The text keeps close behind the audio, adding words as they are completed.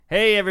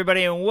Hey,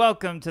 everybody, and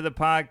welcome to the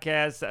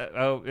podcast.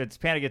 It's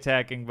Panic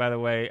Attacking, by the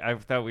way. I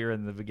thought we were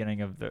in the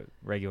beginning of the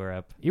regular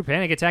ep. You're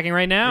panic attacking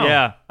right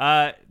now.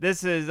 Yeah.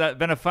 This has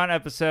been a fun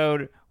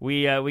episode.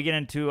 We get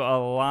into a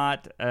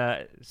lot,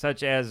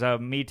 such as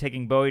me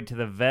taking Bowie to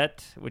the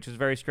vet, which was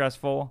very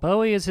stressful.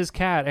 Bowie is his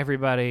cat,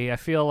 everybody. I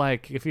feel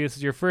like if this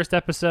is your first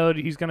episode,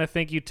 he's going to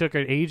think you took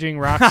an aging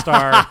rock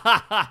star.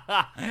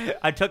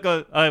 I took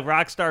a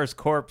rock star's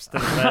corpse to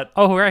the vet.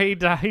 Oh, right.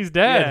 He's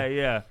dead.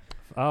 Yeah.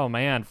 Oh,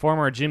 man.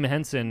 Former Jim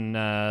Henson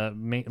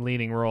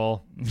leading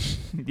role.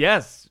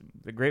 Yes.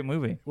 A great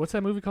movie. What's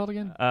that movie called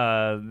again?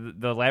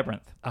 The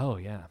Labyrinth. Oh,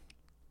 yeah.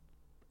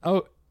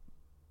 Oh,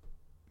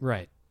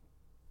 right.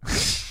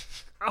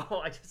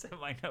 Oh, I just had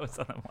my notes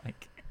on the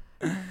mic.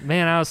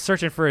 Man, I was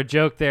searching for a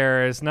joke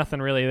there. There's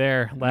nothing really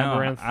there.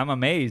 Labyrinth. No, I'm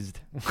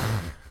amazed.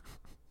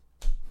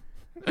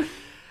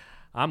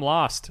 I'm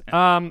lost.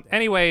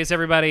 Anyways,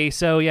 everybody.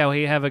 So, yeah,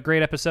 we have a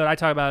great episode. I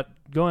talk about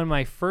going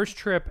my first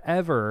trip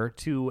ever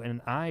to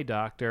an eye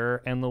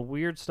doctor and the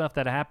weird stuff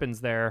that happens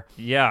there.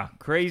 Yeah,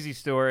 crazy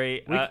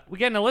story. We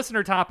get into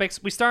listener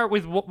topics. We start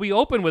with we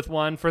open with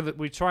one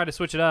we try to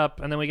switch it up,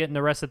 and then we get into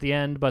the rest at the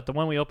end. But the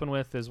one we open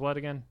with is what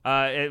again?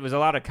 It was a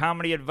lot of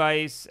comedy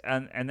advice,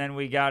 and then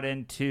we got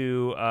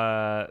into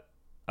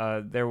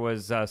there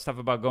was stuff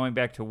about going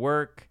back to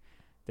work.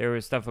 There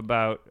was stuff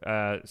about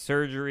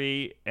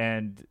surgery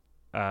and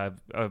a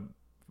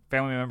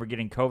family member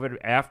getting COVID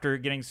after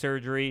getting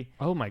surgery.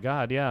 Oh my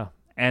God, yeah.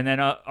 And then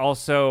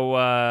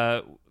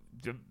also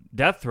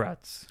death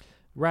threats.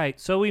 Right.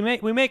 So we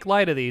make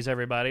light of these,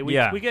 everybody.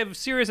 We give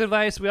serious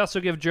advice. We also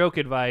give joke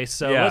advice.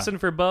 So listen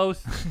for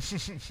both.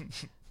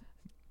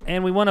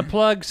 And we want to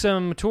plug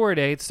some tour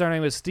dates,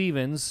 starting with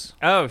Stevens.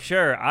 Oh,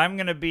 sure. I'm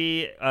going to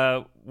be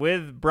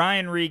with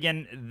Brian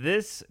Regan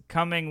this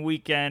coming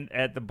weekend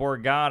at the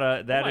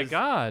Borgata. Oh my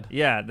God.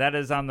 Yeah, that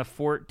is on the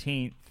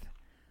 14th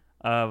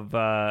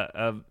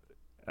of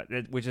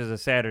which is a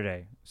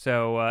Saturday.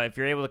 So if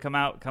you're able to come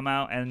out,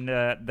 and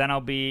then I'll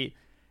be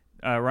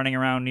running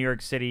around New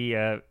York City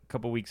a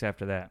couple weeks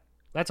after that.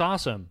 That's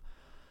awesome.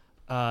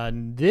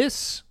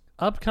 This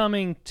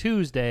upcoming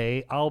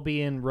Tuesday, I'll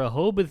be in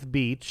Rehoboth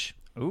Beach.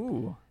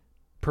 Ooh.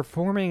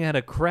 Performing at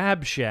a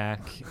crab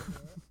shack.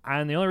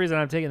 And the only reason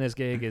I'm taking this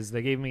gig is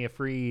they gave me a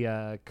free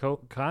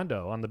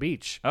condo on the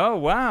beach. Oh,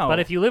 wow. But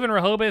if you live in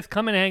Rehoboth,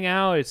 come and hang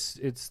out.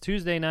 It's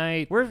Tuesday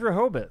night. Where's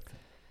Rehoboth?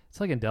 It's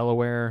like in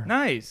Delaware.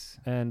 Nice.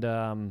 And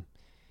then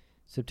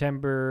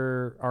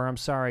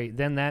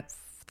that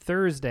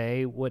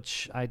Thursday,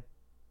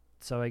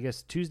 so I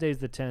guess Tuesday's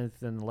the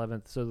 10th and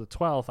 11th, so the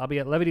 12th, I'll be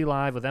at Levity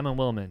Live with Emma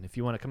Willman if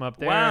you want to come up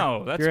there.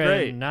 Wow, that's great.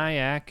 great. In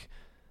Nyack.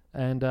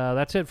 And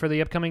that's it for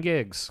the upcoming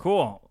gigs.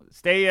 Cool.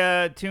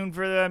 Stay tuned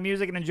for the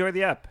music and enjoy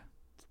the ep.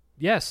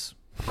 Yes.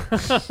 My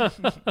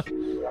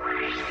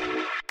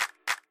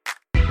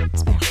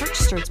heart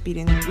starts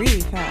beating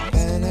really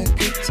fast.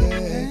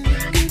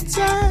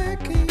 I'm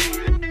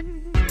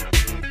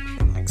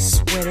like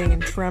sweating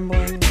and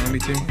trembling. Me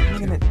too. Am I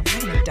gonna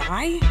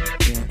die?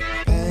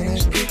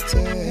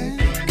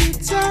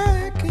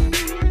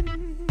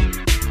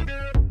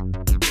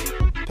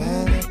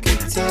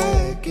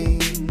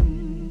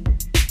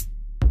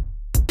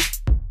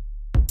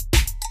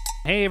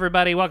 Hey,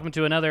 everybody. Welcome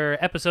to another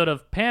episode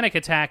of Panic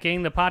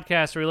Attacking, the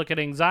podcast where we look at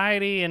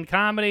anxiety and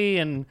comedy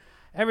and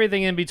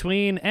everything in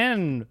between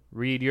and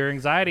read your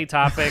anxiety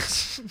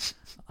topics.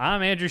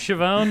 I'm Andrew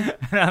Chavone.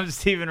 And I'm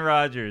Steven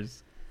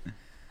Rogers.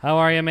 How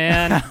are you,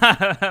 man?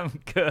 I'm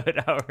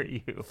good. How are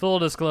you? Full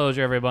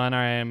disclosure, everyone. All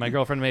right, my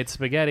girlfriend made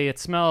spaghetti. It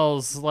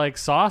smells like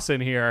sauce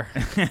in here.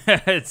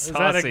 It's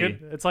saucy.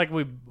 It's like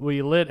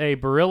we lit a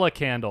Barilla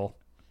candle.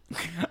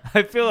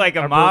 I feel like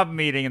a mob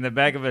meeting in the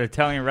back of an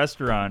Italian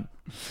restaurant.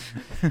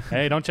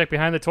 Hey, don't check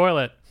behind the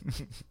toilet.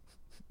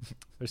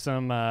 There's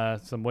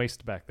some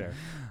waste back there.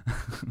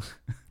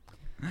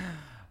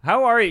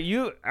 How are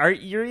you?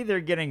 You're either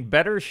getting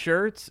better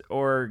shirts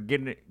or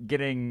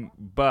getting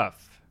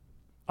buff.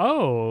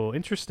 Oh,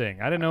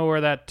 interesting. I didn't know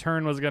where that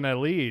turn was going to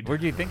lead. Where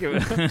do you think it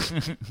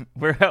would?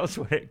 Where else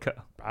would it go?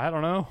 I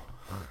don't know.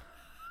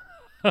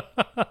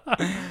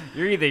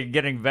 You're either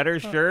getting better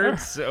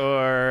shirts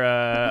or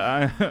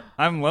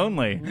I'm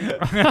lonely.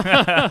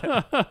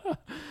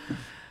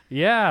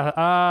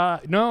 Yeah.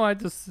 No,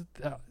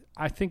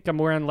 I think I'm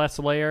wearing less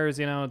layers.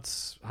 You know,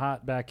 it's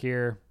hot back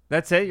here.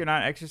 That's it? You're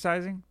not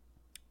exercising?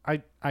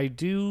 I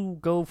do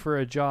go for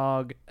a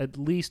jog at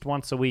least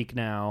once a week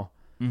now.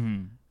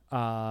 Mm-hmm.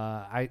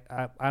 I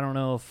don't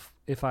know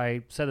if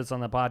I said this on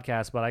the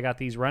podcast, but I got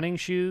these running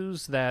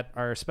shoes that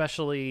are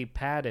specially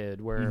padded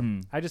where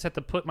I just have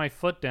to put my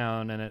foot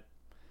down and it,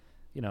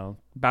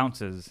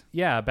 bounces.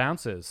 Yeah,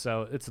 bounces.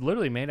 So it's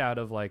literally made out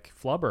of like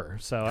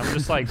flubber. So I'm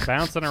just like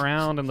bouncing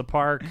around in the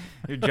park.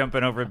 You're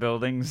jumping over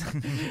buildings.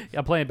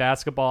 I'm playing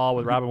basketball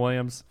with Robin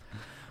Williams.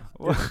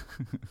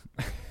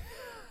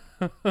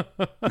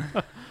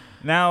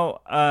 Now,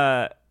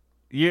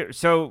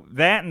 so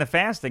that and the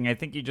fasting, I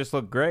think you just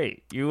look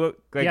great. You look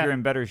like you're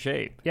in better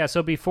shape. Yeah,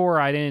 so before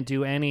I didn't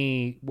do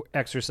any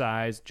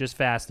exercise, just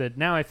fasted.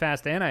 Now I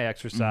fast and I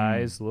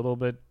exercise a little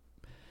bit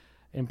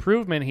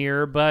improvement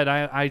here, but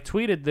I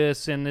tweeted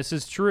this, and this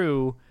is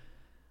true.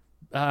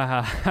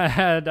 I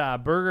had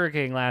Burger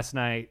King last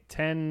night,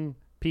 10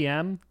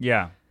 p.m.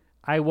 Yeah.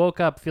 I woke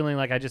up feeling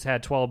like I just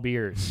had 12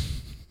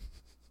 beers.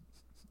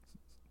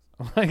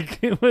 Like,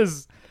 it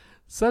was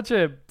such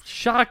a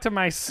shock to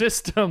my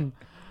system.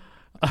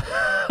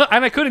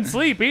 And I couldn't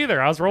sleep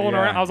either. I was rolling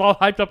around. I was all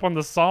hyped up on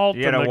the salt.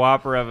 You had a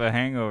Whopper of a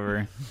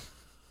hangover.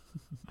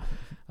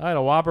 I had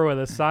a Whopper with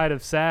a side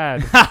of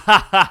sad.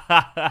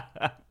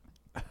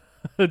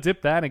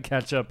 Dip that in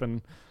ketchup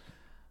and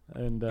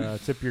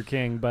tip your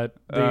king. But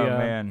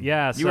man,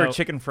 yeah, you were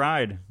chicken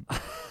fried.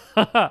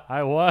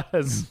 I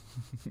was.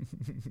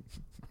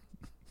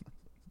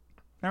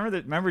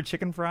 Remember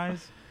chicken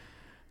fries?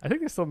 I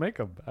think they still make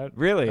them.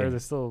 Really? Or they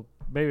still,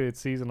 maybe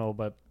it's seasonal,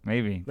 but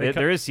maybe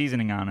there is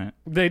seasoning on it.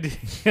 They do.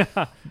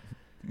 Yeah.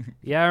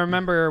 Yeah, I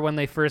remember when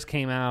they first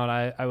came out,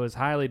 I was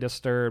highly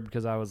disturbed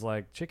because I was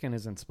like, chicken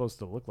isn't supposed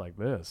to look like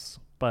this.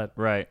 But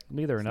right,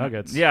 neither are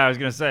nuggets. Yeah, I was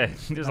gonna say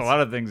there's a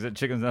lot of things that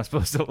chicken's not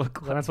supposed to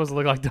look like. They're not supposed to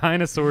look like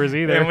dinosaurs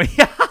either.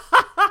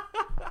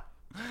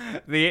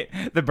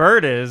 The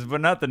bird is,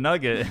 but not the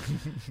nugget.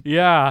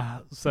 Yeah.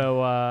 So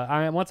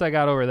once I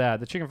got over that,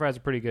 the chicken fries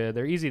are pretty good.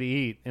 They're easy to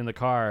eat in the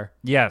car.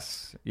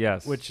 Yes.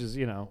 Which is,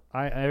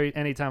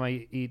 anytime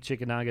I eat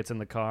chicken nuggets in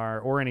the car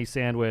or any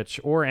sandwich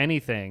or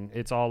anything,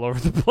 it's all over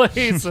the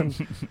place, and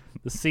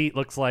the seat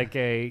looks like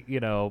a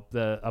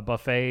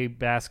buffet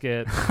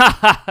basket.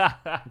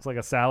 It's like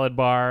a salad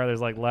bar.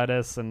 There's like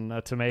lettuce and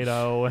a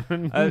tomato.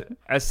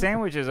 A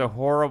sandwich is a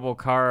horrible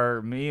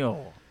car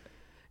meal.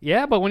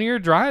 Yeah, but when you're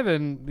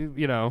driving,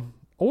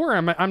 or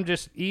I'm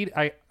just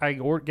I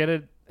get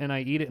it and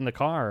I eat it in the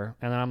car,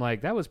 and then I'm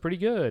like, that was pretty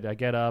good. I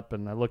get up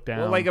and I look down.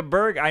 Well, like a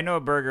burger, I know a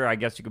burger, I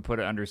guess you could put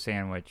it under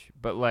sandwich,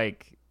 but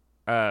like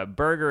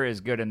burger is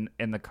good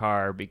in the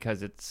car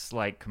because it's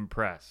like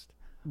compressed.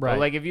 Right. But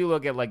like if you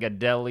look at like a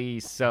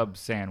deli sub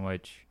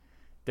sandwich,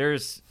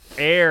 there's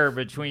air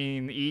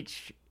between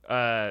each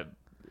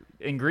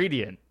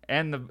ingredient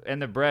and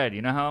the bread.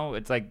 You know how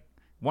it's like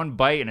one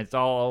bite and it's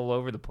all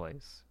over the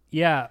place.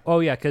 Yeah.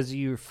 Oh, yeah, because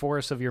your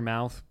force of your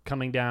mouth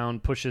coming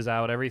down pushes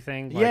out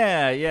everything. Like,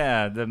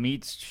 yeah. The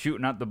meat's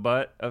shooting out the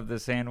butt of the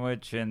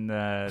sandwich, and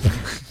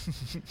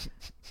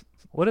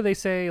what do they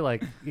say?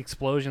 Like,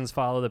 explosions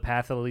follow the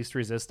path of the least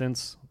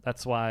resistance.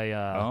 That's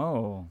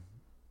why.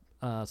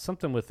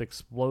 Something with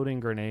exploding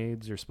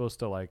grenades. You're supposed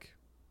to like.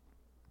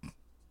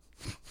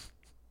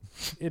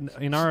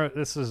 In our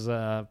this is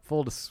a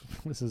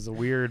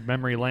weird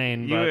memory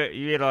lane. You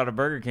ate a lot of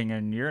Burger King,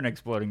 and you're an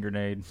exploding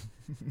grenade.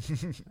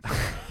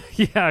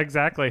 Yeah,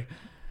 exactly.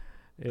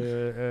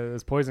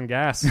 It's poison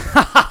gas. Like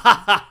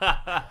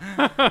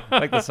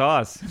the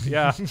sauce.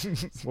 Yeah,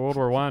 it's World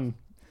War I.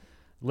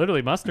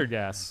 Literally mustard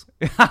gas.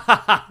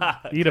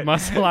 Eat a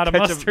lot of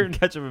mustard.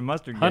 Ketchup and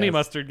mustard Honey gas.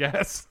 mustard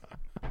gas.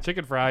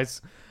 Chicken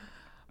fries.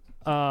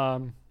 Yeah,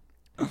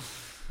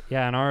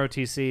 in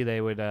ROTC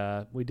they would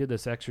we did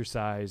this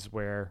exercise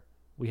where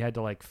we had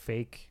to like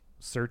fake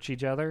search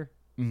each other.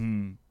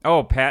 Mm-hmm.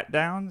 Oh, pat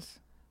downs?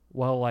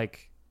 Well,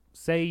 like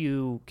say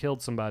you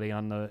killed somebody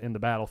in the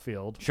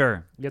battlefield.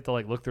 Sure. You have to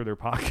like look through their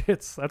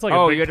pockets. That's like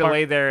you had to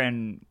lay there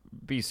and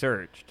be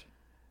searched.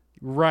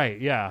 Right,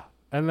 yeah.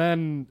 And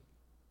then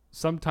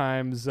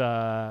sometimes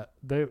the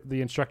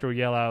instructor would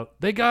yell out,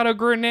 "They got a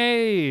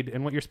grenade!"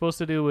 And what you're supposed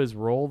to do is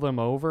roll them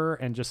over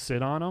and just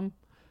sit on them.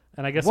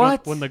 And I guess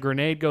when the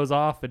grenade goes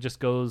off, it just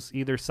goes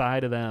either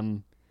side of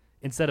them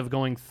instead of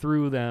going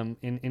through them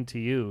into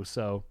you.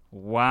 So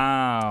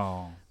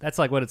wow, that's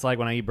like what it's like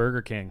when I eat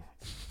Burger King.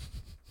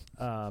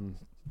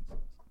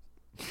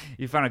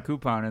 You found a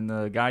coupon in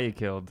the guy you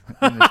killed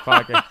in his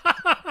pocket.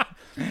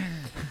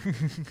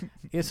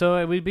 Yeah,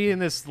 so we'd be in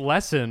this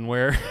lesson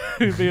where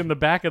we'd be in the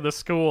back of the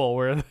school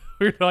where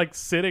we're like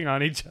sitting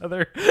on each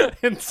other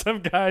and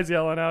some guys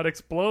yelling out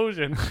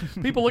explosion.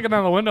 People looking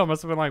out the window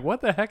must have been like,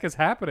 what the heck is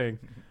happening?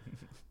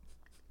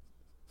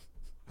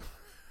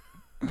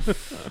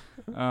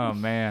 Oh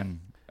man,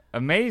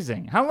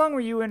 amazing. How long were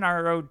you in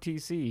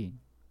ROTC?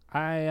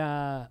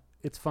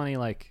 It's funny,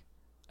 like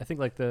I think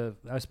like I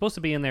was supposed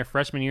to be in there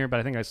freshman year, but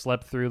I think I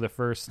slept through the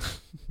first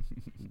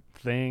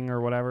thing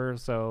or whatever.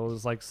 So it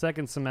was like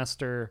second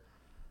semester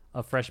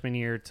of freshman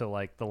year to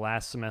like the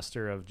last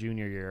semester of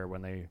junior year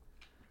when they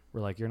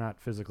were like, "You're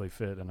not physically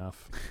fit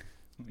enough."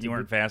 You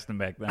weren't fasting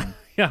back then.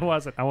 Yeah,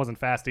 I wasn't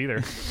fast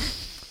either.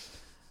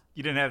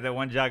 You didn't have that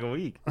one jog a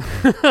week.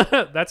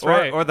 That's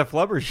right. Or the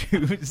flubber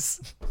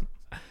shoes.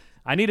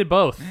 I needed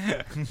both.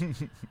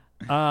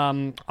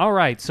 All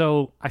right,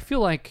 so I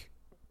feel like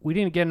we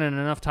didn't get in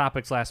enough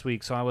topics last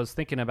week, so I was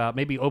thinking about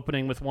maybe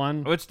opening with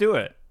one. Let's do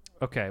it.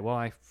 Okay, well,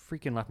 I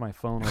freaking left my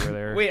phone over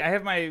there. Wait, I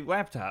have my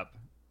laptop.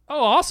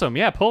 Oh, awesome.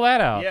 Yeah, pull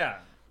that out. Yeah.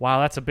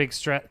 Wow, that's a big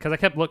stretch. Because I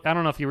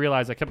don't know if you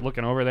realized, I kept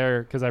looking over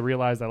there because I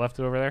realized I left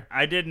it over there.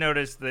 I did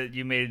notice that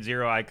you made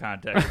zero eye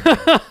contact.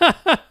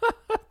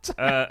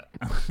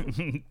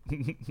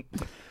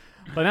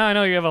 But now I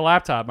know you have a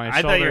laptop.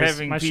 I thought you were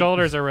having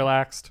shoulders are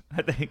relaxed.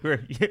 I think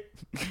we're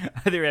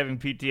either having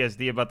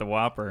PTSD about the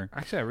Whopper.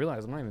 Actually, I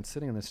realize I'm not even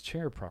sitting in this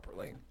chair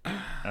properly.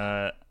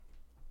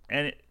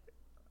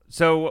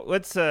 So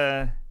let's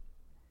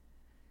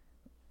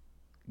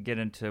get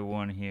into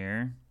one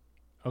here.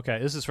 Okay,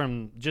 this is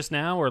from just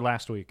now or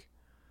last week?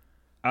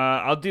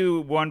 I'll do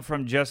one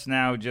from just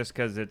now, just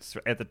because it's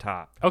at the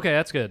top. Okay,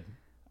 that's good.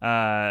 We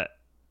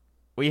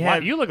Wow,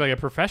 have you look like a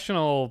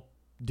professional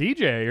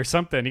DJ or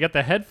something. You got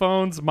the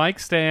headphones, mic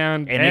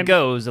stand, and it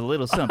goes a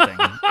little something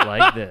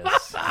like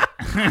this.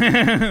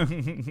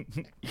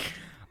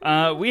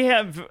 We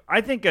have, I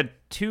think, a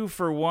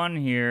 2-for-1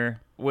 here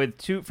with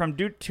two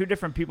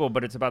different people,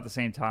 but it's about the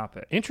same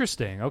topic.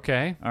 Interesting.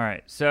 Okay. All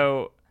right.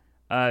 So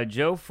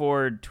Joe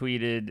Ford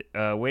tweeted,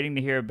 waiting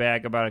to hear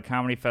back about a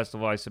comedy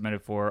festival I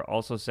submitted for,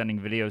 also sending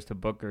videos to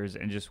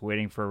bookers and just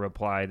waiting for a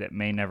reply that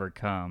may never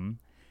come.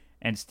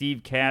 And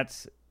Steve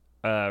Katz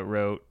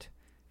wrote,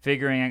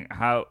 figuring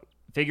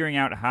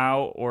out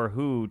how or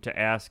who to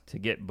ask to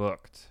get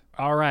booked.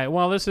 All right.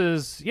 Well, this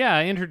is,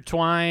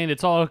 intertwined.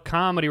 It's all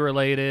comedy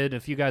related.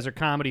 If you guys are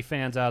comedy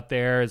fans out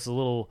there, it's a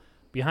little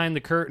behind the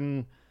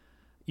curtain.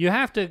 You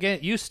have to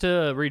get used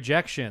to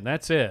rejection.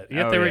 That's it. You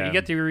have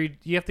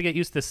to get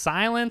used to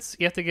silence.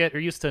 You have to get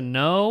used to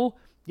no.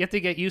 You have to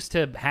get used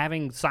to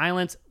having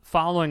silence,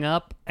 following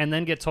up, and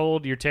then get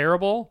told you're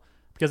terrible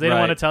because they don't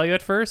want to tell you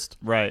at first.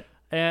 Right.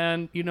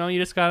 And, you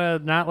just got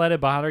to not let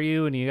it bother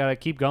you, and you got to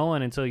keep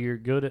going until you're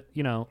good at,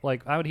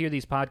 like I would hear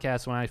these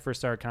podcasts when I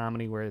first started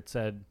comedy where it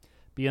said,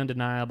 be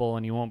undeniable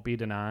and you won't be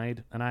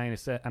denied. And I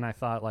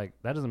thought, like,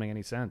 that doesn't make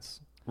any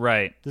sense.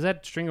 Right. Does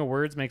that string of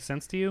words make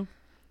sense to you?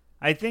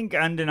 I think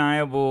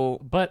undeniable.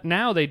 But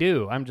now they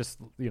do. I'm just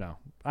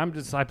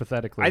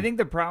hypothetically. I think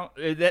the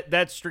problem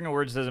that string of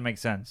words doesn't make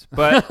sense.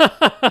 But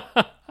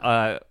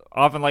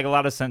often, like a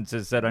lot of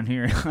sentences said on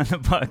here on the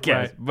podcast.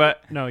 Right.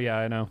 But no, yeah,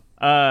 I know.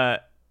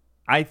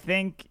 I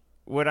think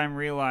what I'm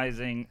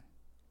realizing,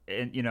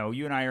 and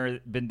you and I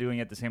have been doing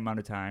it the same amount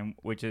of time,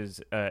 which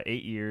is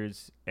 8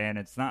 years, and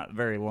it's not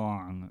very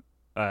long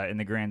in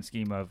the grand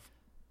scheme of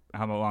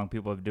how long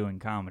people have been doing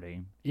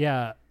comedy.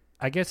 Yeah,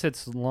 I guess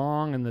it's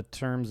long in the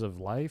terms of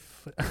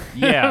life.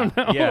 Yeah,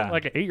 yeah.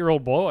 Like an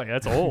 8-year-old boy,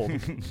 that's old.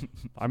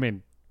 I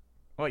mean,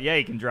 well, yeah,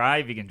 he can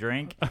drive, he can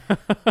drink.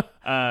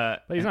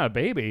 But he's not a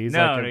baby. He's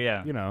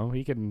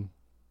he can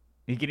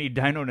eat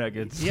dino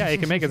nuggets. Yeah, he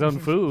can make his own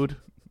food.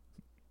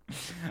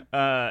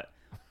 But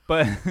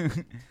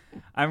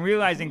I'm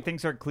realizing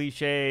things are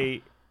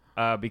cliche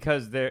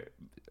because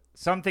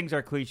some things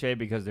are cliche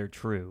because they're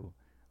true.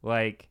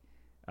 Like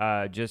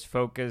just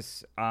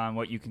focus on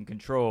what you can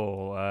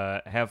control.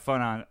 Have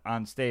fun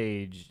on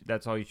stage.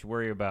 That's all you should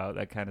worry about.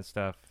 That kind of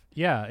stuff.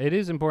 Yeah, it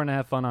is important to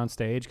have fun on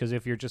stage because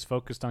if you're just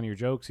focused on your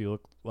jokes, you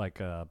look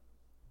like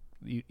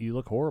you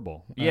look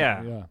horrible.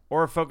 Yeah.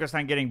 Or focused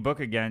on getting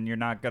booked again, you're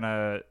not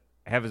gonna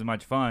have as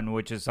much fun,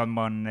 which is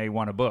someone they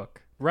want to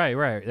book. Right.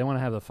 They want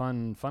to have a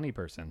funny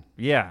person.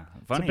 Yeah,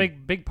 funny. It's a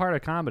big part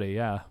of comedy.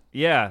 Yeah.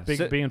 Yeah,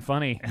 being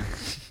funny.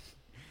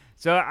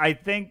 So I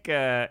think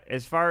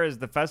as far as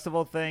the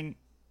festival thing,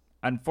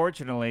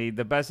 unfortunately,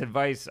 the best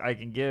advice I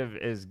can give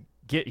is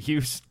get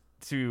used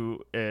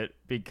to it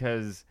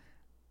because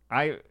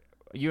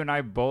you and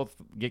I both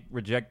get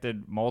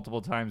rejected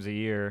multiple times a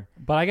year.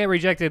 But I get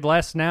rejected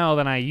less now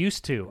than I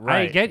used to.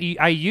 Right.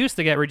 I used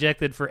to get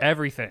rejected for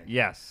everything.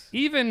 Yes.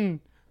 Even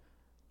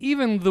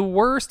the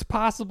worst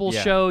possible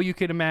show you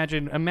could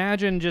imagine.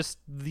 Imagine just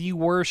the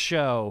worst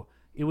show.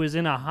 It was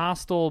in a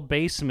hostel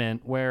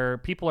basement where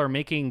people are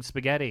making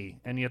spaghetti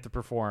and you have to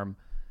perform.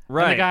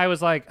 Right. And the guy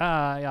was like,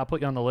 yeah, I'll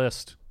put you on the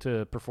list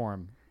to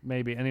perform,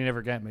 maybe. And he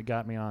never got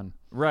me on.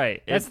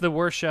 Right. That's the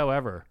worst show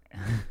ever.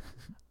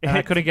 And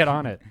I couldn't get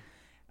on it.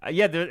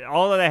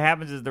 All of that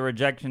happens is the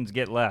rejections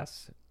get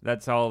less.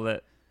 That's all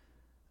that.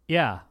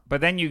 Yeah.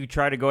 But then you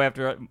try to go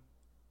after.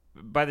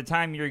 By the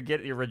time your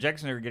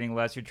rejections are getting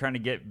less, you're trying to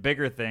get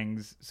bigger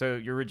things, so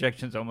your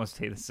rejections almost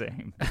stay the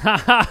same.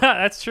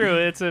 That's true.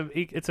 It's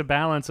a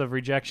balance of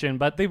rejection,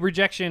 but the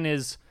rejection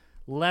is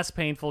less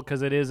painful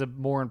because it is a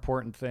more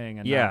important thing.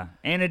 And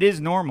and it is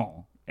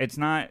normal. It's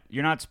not.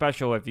 You're not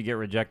special if you get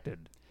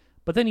rejected.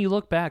 But then you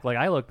look back. Like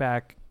I look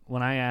back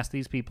when I asked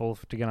these people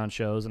to get on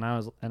shows, and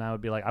I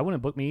would be like, I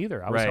wouldn't book me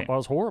either. I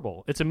was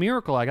horrible. It's a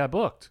miracle I got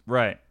booked.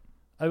 Right.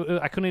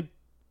 I couldn't.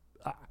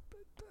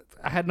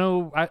 I had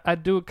no.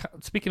 I'd do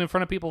speaking in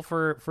front of people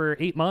for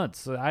 8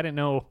 months. I didn't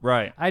know.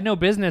 Right. I had no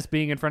business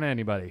being in front of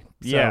anybody.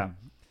 So. Yeah.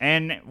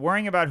 And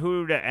worrying about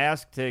who to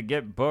ask to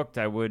get booked,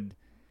 I would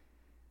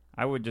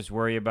just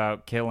worry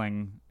about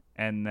killing,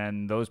 and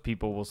then those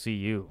people will see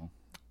you.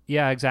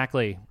 Yeah,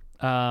 exactly.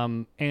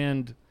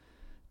 And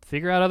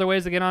figure out other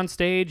ways to get on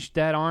stage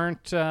that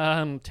aren't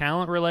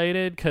talent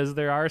related, because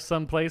there are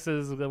some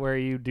places where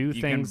you do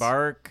things. You can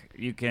bark.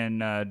 You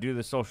can do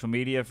the social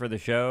media for the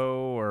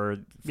show or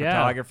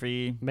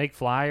photography. Make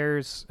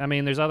flyers. I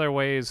mean, there's other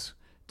ways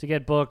to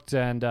get booked,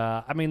 and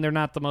I mean, they're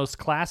not the most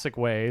classic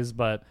ways,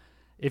 but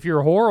if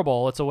you're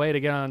horrible, it's a way to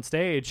get on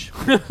stage.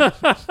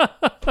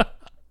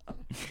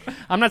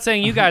 I'm not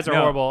saying you guys are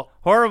No. horrible.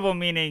 Horrible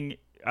meaning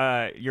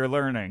you're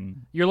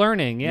learning. You're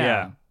learning, yeah.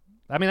 Yeah.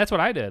 I mean, that's what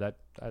I did. I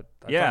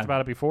Yeah. talked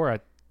about it before.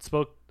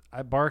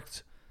 I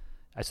barked.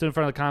 I stood in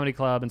front of the comedy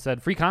club and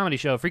said, free comedy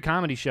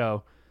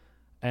show.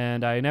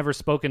 And I never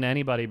spoken to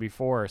anybody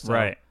before. So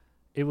Right.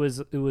 it was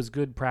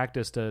good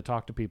practice to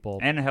talk to people.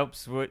 And it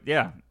helps with,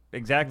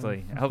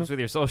 exactly. It helps with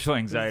your social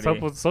anxiety.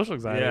 Help with social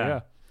anxiety,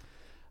 Yeah.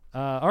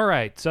 All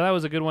right. So that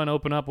was a good one to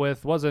open up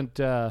with. Wasn't,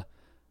 I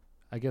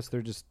guess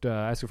they're just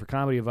asking for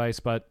comedy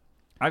advice, but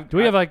do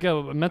we have like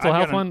a mental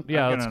health one?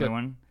 Yeah, I've let's got get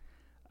another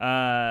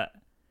one.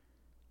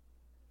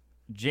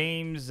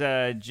 James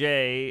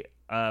J.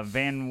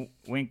 Van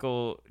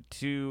Winkle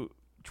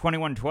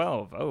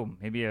 2112. Oh,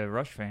 maybe a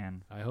Rush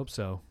fan. I hope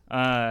so.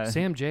 Uh,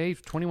 Sam J,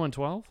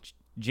 2112?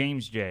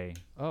 James J.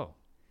 Oh.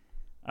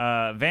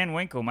 Van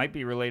Winkle might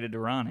be related to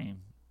Ronnie.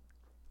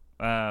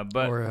 But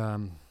Or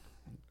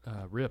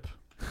Rip.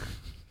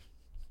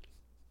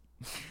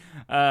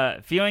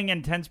 feeling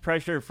intense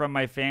pressure from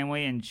my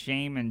family and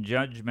shame and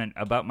judgment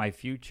about my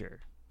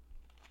future.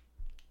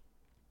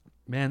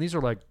 Man, these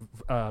are like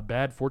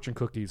bad fortune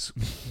cookies.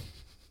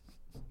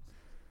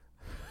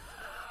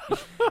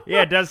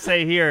 Yeah, it does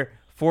say here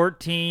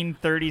 14,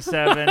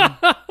 37,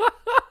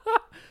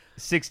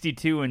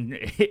 62, and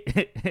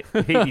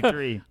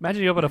 83.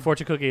 Imagine you open a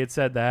fortune cookie, it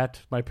said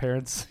that.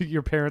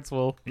 Your parents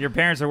will Your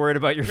parents are worried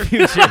about your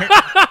future.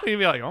 you'd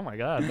be like, oh my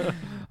God.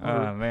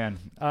 Oh, man.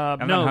 I'm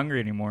no, not hungry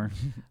anymore.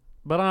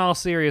 but on all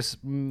serious,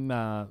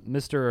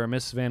 Mr. or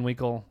Miss Van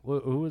Winkle,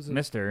 who was it?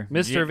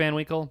 Mr. Van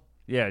Winkle.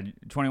 Yeah,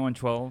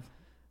 2112.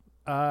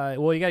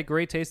 Well, you got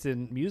great taste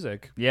in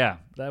music. Yeah.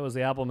 That was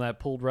the album that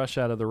pulled Rush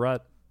out of the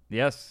rut.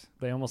 Yes.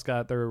 They almost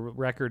got their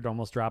record,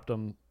 almost dropped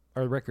them,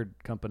 or record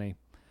company,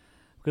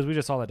 because we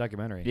just saw that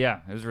documentary. Yeah,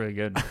 it was really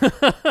good.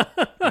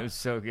 It was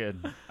so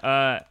good.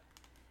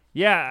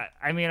 Yeah,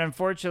 I mean,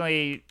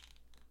 unfortunately,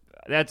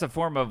 that's a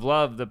form of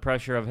love, the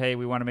pressure of, hey,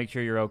 we want to make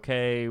sure you're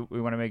okay. We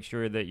want to make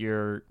sure that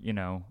you're,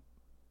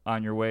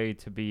 on your way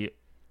to be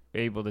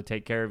able to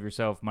take care of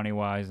yourself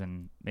money-wise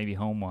and maybe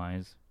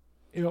home-wise.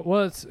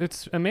 Well,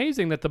 it's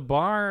amazing that the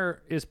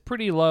bar is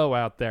pretty low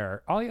out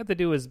there. All you have to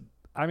do is,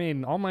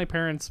 all my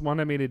parents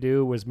wanted me to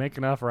do was make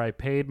enough, or I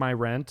paid my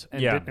rent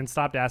and and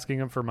stopped asking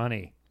them for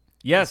money.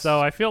 Yes. So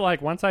I feel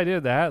like once I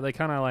did that, they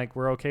kind of like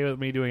were okay with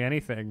me doing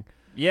anything.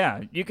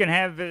 Yeah, you can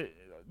have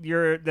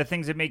the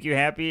things that make you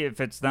happy if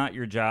it's not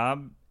your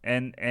job,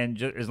 and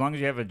as long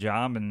as you have a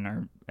job and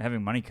are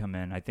having money come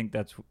in, I think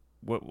that's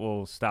what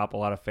will stop a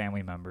lot of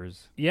family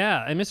members.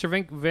 Yeah, and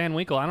Mr. Van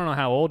Winkle, I don't know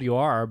how old you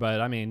are,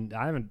 but I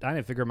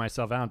didn't figure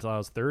myself out until I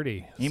was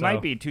 30. He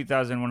might be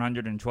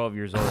 2,112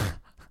 years old.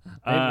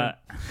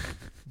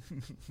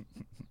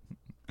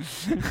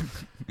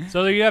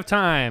 So you have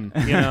time,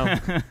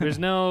 There's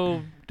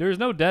no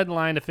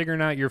deadline to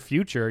figuring out your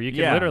future. You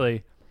can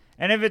literally.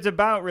 And if it's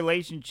about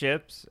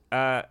relationships,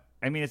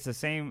 it's the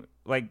same.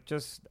 Like,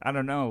 just I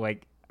don't know.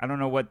 Like, I don't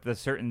know what the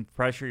certain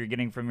pressure you're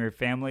getting from your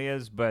family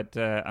is, but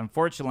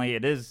unfortunately,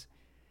 it is.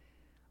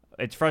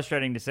 It's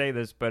frustrating to say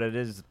this, but it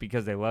is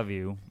because they love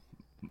you.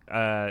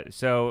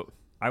 So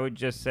I would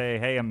just say,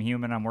 hey, I'm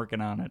human. I'm working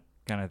on it,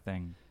 kind of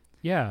thing.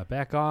 Yeah,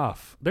 back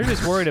off. They're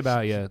just worried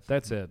about you.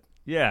 That's it.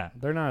 Yeah.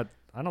 They're not.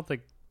 I don't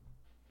think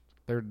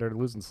they're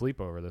losing sleep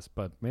over this,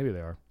 but maybe they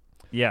are.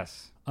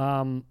 Yes.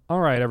 All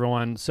right,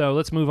 everyone. So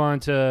let's move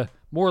on to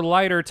more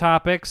lighter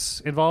topics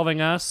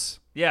involving us.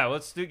 Yeah,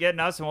 let's getting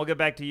us, and we'll get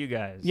back to you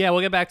guys. Yeah,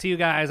 we'll get back to you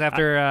guys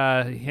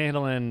after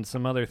handling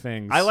some other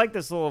things. I like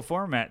this little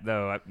format,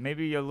 though.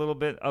 Maybe a little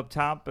bit up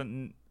top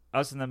and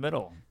us in the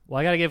middle. Well,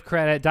 I got to give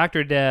credit.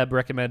 Dr. Deb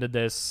recommended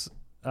this,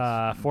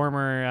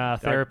 former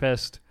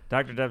therapist.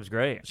 Dr. Deb's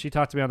great. She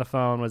talked to me on the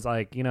phone, was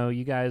like,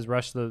 you guys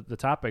rush the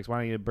topics.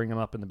 Why don't you bring them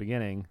up in the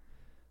beginning?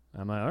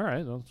 I'm like, all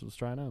right, let's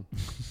try it out.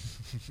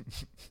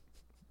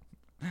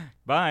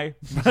 Bye.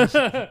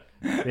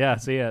 Yeah,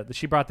 so yeah,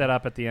 she brought that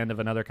up at the end of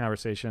another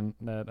conversation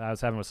that I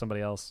was having with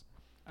somebody else.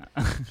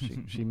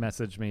 She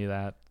messaged me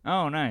that,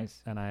 Oh,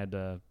 nice. and I had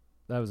to.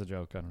 That was a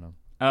joke. I don't know.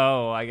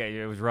 Oh, I got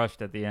you. It was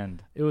rushed at the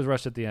end. It was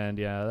rushed at the end.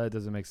 Yeah, that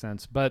doesn't make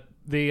sense. But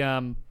the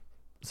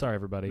sorry,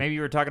 everybody. Maybe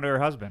you were talking to her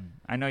husband.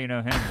 I know you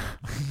know him.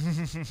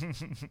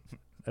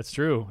 That's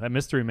true. That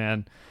mystery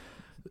man.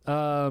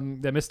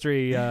 That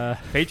mystery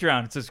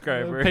Patreon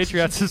subscriber.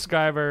 Patreon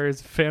subscriber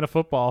is a fan of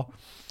football.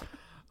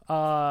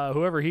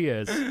 Whoever he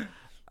is.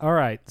 All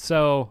right.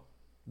 So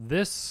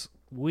this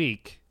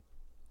week.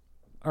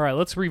 All right.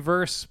 Let's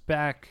reverse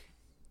back.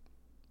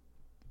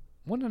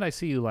 When did I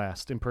see you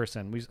last in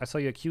person? I saw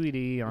you at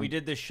QED. We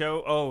did the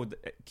show. Oh,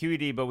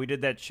 QED, but we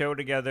did that show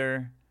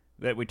together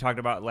that we talked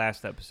about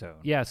last episode.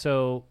 Yeah.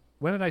 So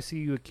when did I see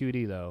you at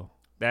QED though?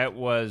 That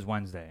was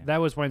Wednesday. That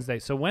was Wednesday.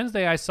 So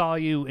Wednesday I saw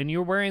you, and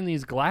you're wearing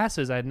these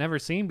glasses I'd never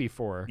seen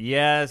before.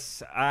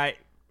 Yes, I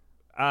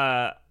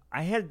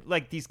had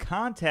like these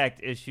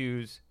contact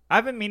issues.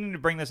 I've been meaning to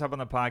bring this up on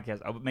the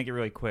podcast. I'll make it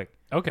really quick.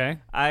 Okay.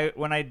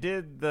 When I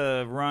did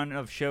the run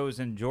of shows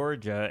in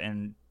Georgia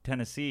and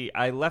Tennessee,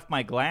 I left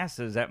my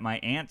glasses at my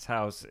aunt's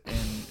house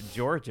in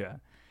Georgia.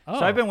 Oh.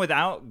 So I've been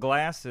without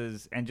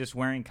glasses and just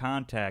wearing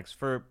contacts.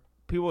 For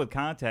people with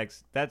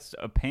contacts, that's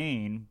a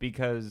pain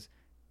because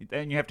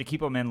then you have to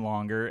keep them in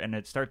longer and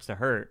it starts to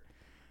hurt.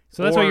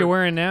 So that's what Or- you're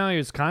wearing now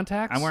is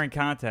contacts? I'm wearing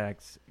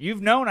contacts.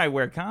 You've known I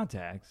wear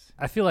contacts.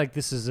 I feel like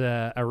this is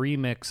a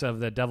remix of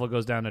The Devil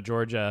Goes Down to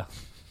Georgia.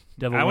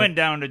 I went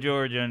down to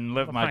Georgia and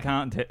left my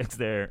contacts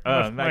there.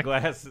 My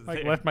glasses I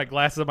there. left my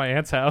glasses at my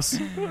aunt's house.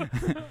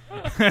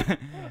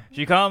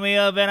 She called me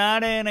up and I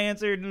didn't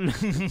answer.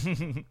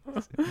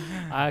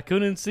 I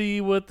couldn't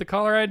see what the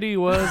caller ID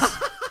was.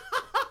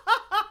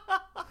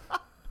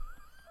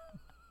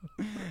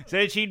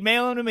 Said she'd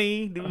mail them to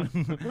me,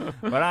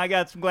 but I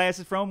got some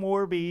glasses from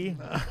Warby.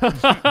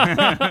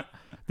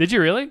 Did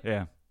you really?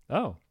 Yeah,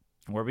 Oh.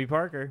 Warby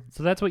Parker.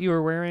 So that's what you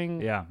were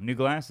wearing? Yeah, new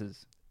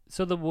glasses.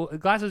 So the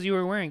glasses you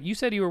were wearing, you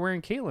said you were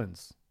wearing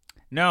Caitlin's.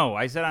 No,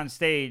 I said on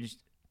stage,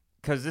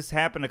 because this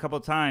happened a couple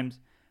of times.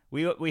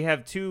 We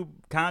have 2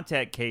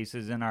 contact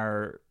cases in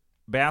our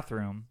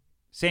bathroom,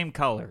 same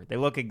color. They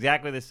look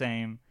exactly the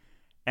same.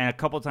 And a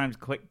couple of times,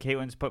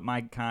 Caitlin's put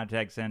my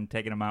contacts in,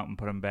 taken them out and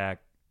put them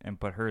back and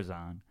put hers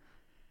on.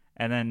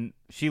 And then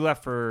she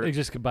left for...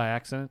 Just by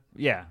accident?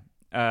 Yeah.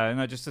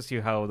 No, just to see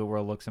how the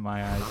world looks in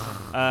my eyes.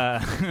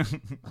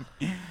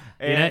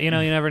 You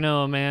never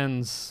know a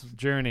man's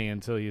journey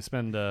until you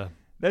spend a...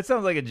 That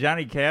sounds like a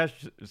Johnny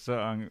Cash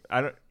song.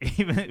 I don't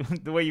even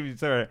the way you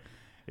sort of,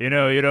 you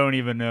don't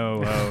even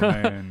know. Oh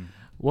man.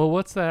 Well,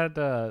 what's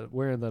that?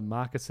 Where the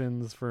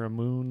moccasins for a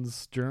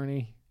moon's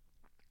journey?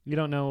 You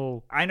don't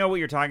know. I know what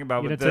you're talking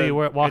about. You But know, until you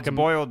walk it's a-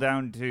 boiled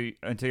down to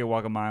until you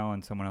walk a mile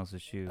in someone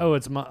else's shoes. Oh,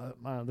 it's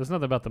there's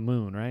nothing about the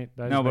moon, right?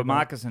 Did I no, just but make that-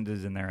 moccasins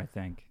is in there, I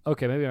think.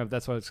 Okay, maybe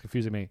that's why it's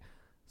confusing me.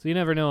 So you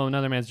never know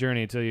another man's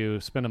journey until you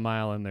spend a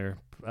mile in their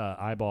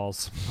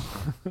eyeballs.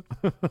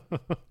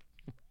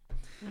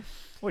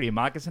 What are you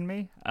moccasin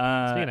me?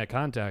 Speaking of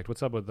contact,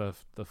 what's up with the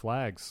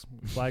flags?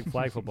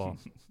 Flag football.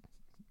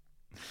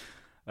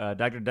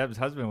 Dr. Deb's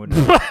husband would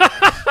know.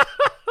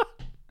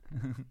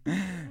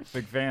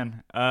 Big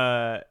fan.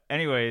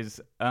 Anyways,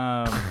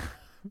 oh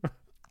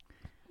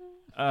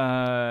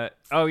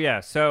yeah,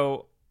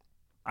 so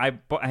I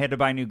had to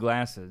buy new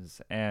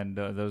glasses, and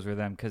those were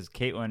them because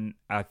Caitlin,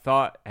 I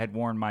thought, had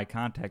worn my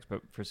contacts,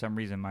 but for some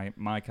reason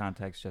my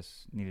contacts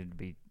just needed to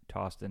be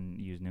tossed and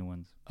use new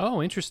ones.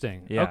 Oh,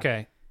 interesting. Yeah.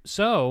 Okay.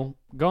 So,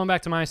 going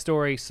back to my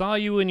story, saw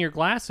you in your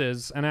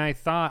glasses, and I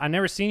thought, I'd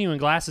never seen you in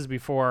glasses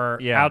before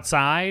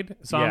outside.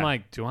 So I'm Yeah.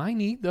 like, do I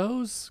need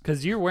those?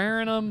 Because you're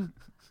wearing them.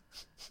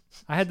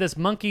 I had this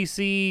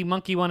monkey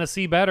want to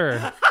see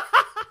better.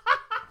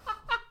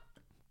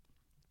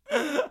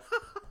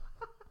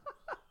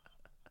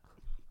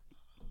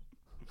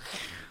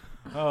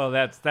 Oh,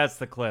 that's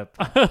the clip.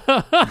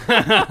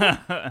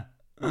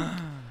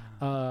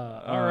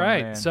 All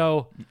right. man.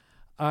 So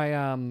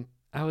I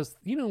was,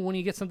 when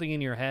you get something in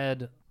your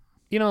head,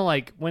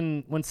 like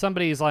when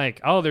somebody's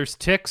like, oh, there's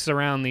ticks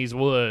around these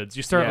woods,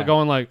 you start Yeah.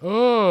 going like,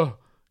 oh,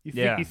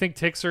 Yeah. you think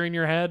ticks are in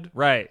your head?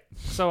 Right.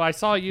 So I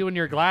saw you in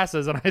your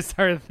glasses and I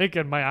started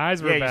thinking my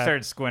eyes were Yeah, you bad.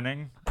 started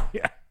squinting.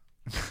 Yeah.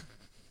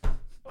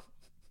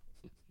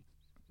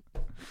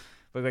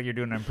 Look like you're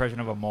doing an impression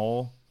of a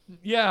mole.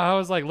 Yeah, I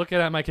was like looking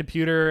at my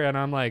computer and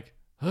I'm like,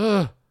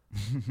 ugh,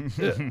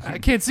 I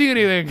can't see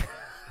anything.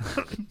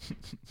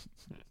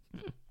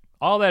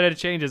 All that had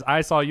changed is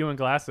I saw you in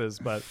glasses,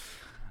 but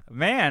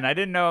Man, I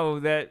didn't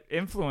know that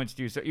influenced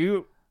you. So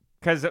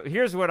because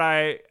here's what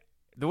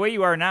the way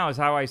you are now is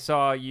how I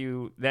saw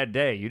you that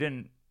day. You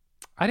didn't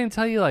I didn't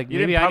tell you, like, You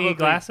maybe didn't I need publicly-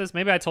 glasses.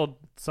 Maybe I told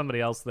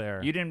somebody else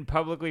there.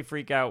 publicly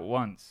freak out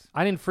once.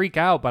 I didn't freak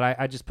out, but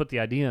I just put the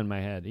idea in my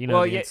head. The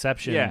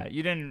inception. Yeah,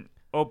 you didn't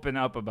open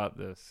up about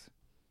this.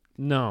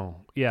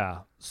 No. Yeah.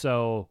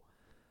 So,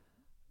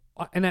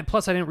 and then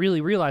plus I didn't really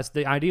realize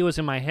the idea was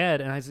in my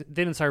head, and I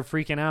didn't start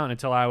freaking out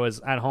until I was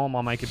at home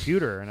on my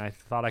computer, and I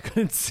thought I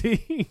couldn't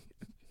see.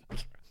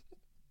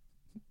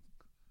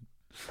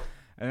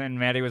 And then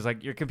Maddie was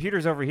like, "Your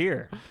computer's over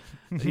here."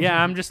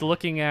 Yeah, I'm just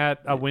looking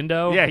at a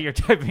window. Yeah, you're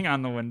typing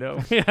on the window.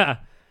 Yeah.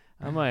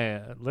 I'm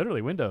like,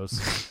 literally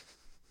Windows.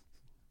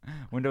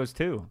 Windows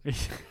 2.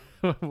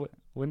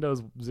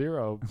 Windows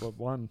 0,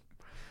 1.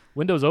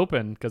 Windows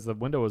open because the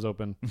window was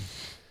open.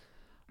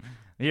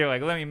 You're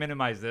like, "Let me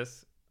minimize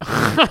this."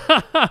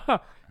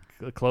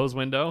 Close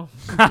window.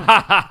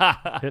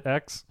 Hit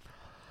X.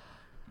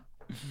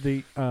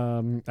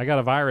 I got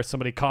a virus.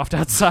 Somebody coughed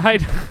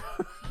outside.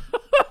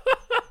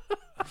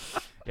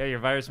 Yeah, your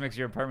virus makes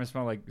your apartment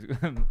smell like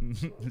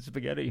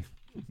spaghetti.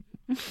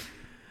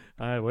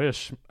 I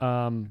wish.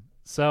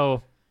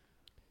 So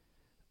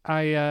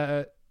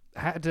I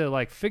had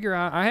to figure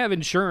out. I have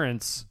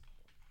insurance,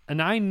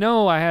 and I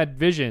know I had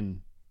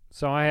vision,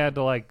 so I had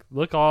to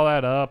look all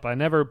that up. I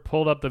never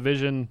pulled up the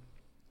vision,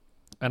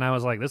 and I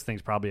was like, "This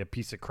thing's probably a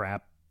piece of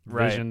crap."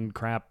 Right. Vision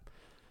crap.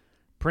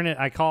 Print it.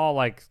 I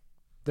call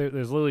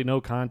there's literally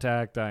no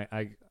contact.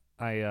 I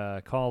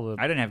call the.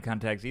 I didn't have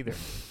contacts either.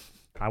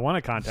 I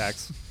wanted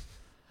contacts.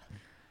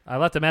 I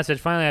left a message.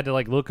 Finally, I had to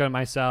like look at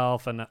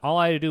myself, and all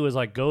I had to do was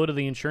like go to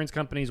the insurance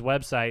company's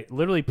website,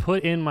 literally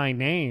put in my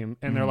name,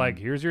 and they're like,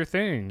 "Here's your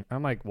thing."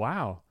 I'm like,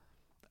 "Wow."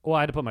 Well,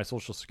 I had to put my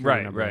social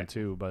security number in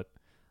too, but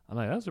I'm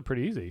like, "Those are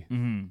pretty easy."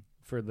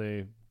 For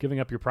the giving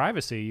up your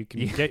privacy, you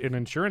can get an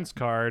insurance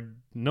card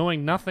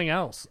knowing nothing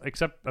else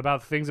except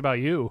about things about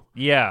you.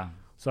 Yeah.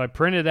 So I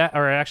printed that,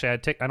 or actually, I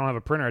don't have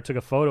a printer. I took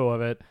a photo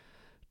of it,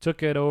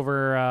 took it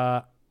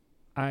over.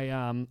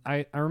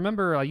 I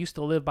remember I used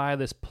to live by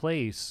this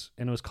place,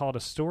 and it was called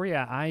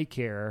Astoria Eye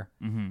Care,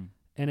 and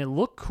it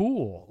looked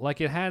cool.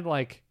 Like it had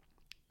like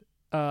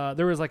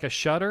there was like a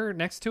shutter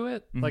next to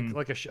it,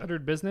 like a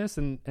shuttered business,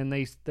 and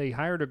they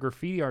hired a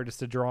graffiti artist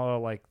to draw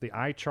like the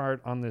eye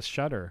chart on this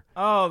shutter.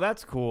 Oh,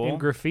 that's cool. In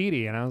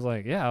graffiti, and I was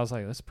like,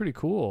 that's pretty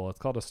cool. It's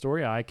called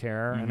Astoria Eye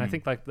Care, and I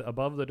think like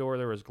above the door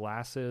there was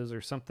glasses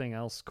or something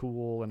else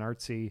cool and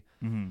artsy.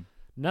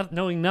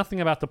 Knowing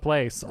nothing about the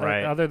place,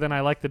 Right. other than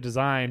I like the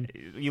design.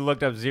 You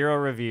looked up 0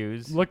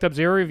 reviews. Looked up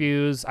 0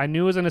 reviews. I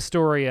knew it was in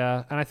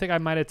Astoria, and I think I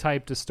might have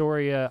typed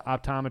Astoria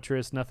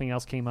optometrist. Nothing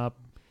else came up.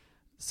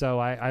 So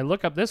I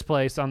look up this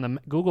place on the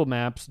Google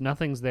Maps.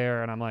 Nothing's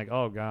there, and I'm like,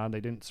 oh, God,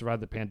 they didn't survive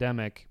the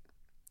pandemic.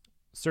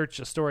 Search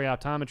Astoria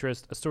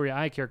optometrist. Astoria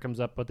Eye Care comes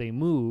up, but they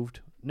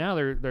moved. Now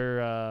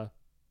they're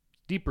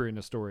deeper in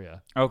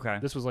Astoria. Okay.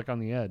 This was like on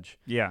the edge.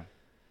 Yeah.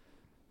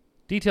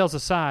 Details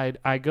aside,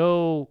 I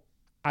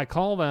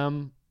call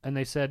them, and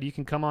they said, you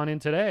can come on in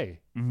today.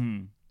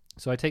 Mm-hmm.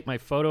 So I take my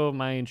photo of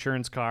my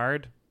insurance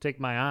card,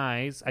 take my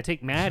eyes. I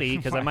take Maddie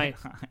because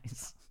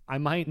I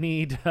might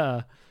need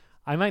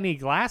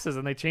glasses,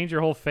 and they change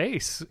your whole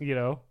face, you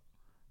know?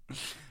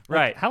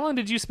 Right. How long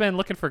did you spend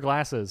looking for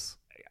glasses?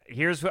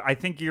 Here's what I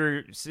think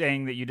you're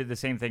saying, that you did the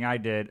same thing I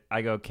did.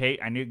 I go, Kate,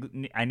 I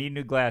need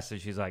new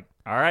glasses. She's like,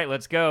 all right,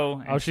 let's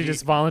go. And she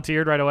just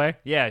volunteered right away?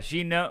 Yeah,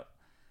 she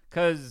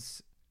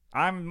because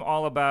I'm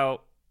all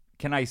about,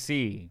 can I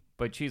see?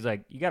 But she's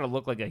like, you got to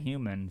look like a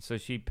human. So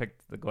she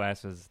picked the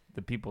glasses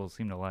that people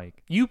seem to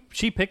like.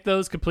 She picked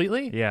those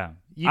completely? Yeah.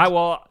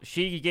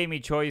 She gave me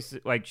choice.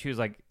 Like, she was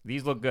like,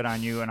 these look good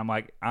on you. And I'm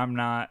like, I'm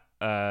not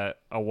a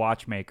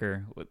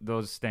watchmaker.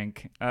 Those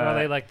stink. Are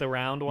they like the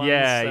round ones?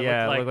 Yeah, that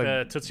yeah. Look like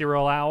the Tootsie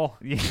Roll owl?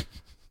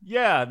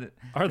 Yeah.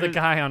 Or the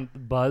guy on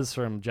Buzz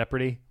from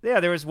Jeopardy?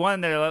 Yeah, there was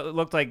one that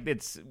looked like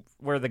it's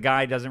where the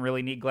guy doesn't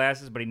really need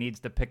glasses, but he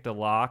needs to pick the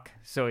lock.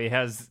 So he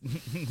has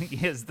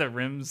the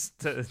rims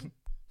to...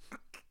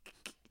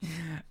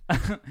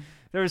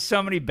 There was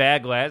so many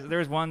bad glasses. There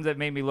was ones that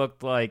made me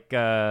look like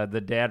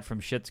the dad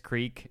from Schitt's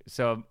Creek.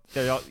 So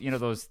they're all,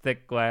 those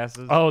thick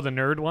glasses. Oh, the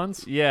nerd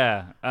ones?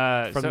 Yeah.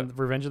 From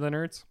Revenge of the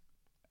Nerds?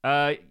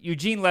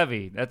 Eugene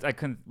Levy. I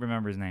couldn't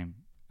remember his name.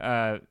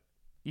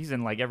 He's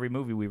in like every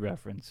movie we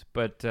reference.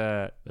 But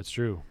that's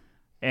true.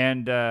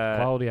 And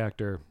quality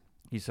actor.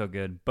 He's so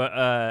good.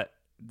 But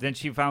then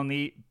she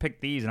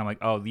picked these, and I'm like,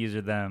 oh, these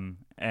are them,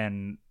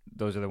 and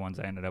those are the ones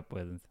I ended up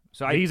with.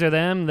 So these are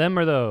them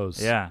are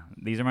those. Yeah,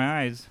 these are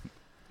my eyes.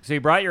 So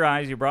you brought your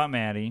eyes, you brought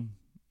Maddie.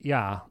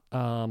 Yeah.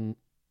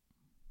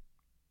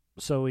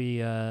 So we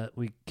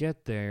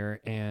get there,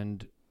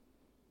 and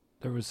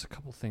there was a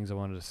couple things I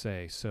wanted to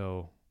say.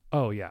 So,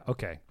 oh yeah,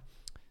 okay.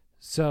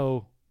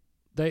 So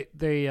they're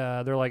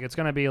like, it's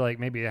gonna be like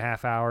maybe a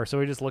half hour. So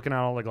we're just looking at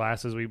all the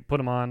glasses. We put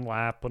them on,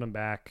 laugh, put them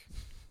back,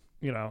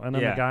 and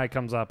then the guy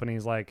comes up and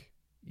he's like,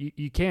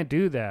 you can't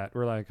do that.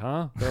 We're like,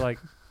 huh? They're like,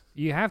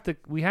 we have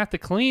to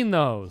clean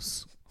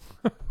those.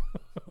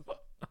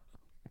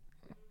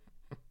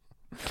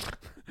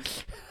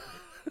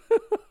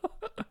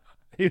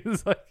 He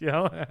was like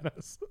yelling at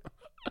us.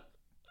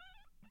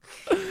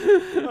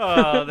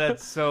 Oh,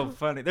 that's so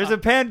funny. There's a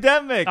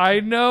pandemic. I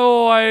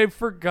know. I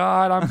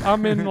forgot.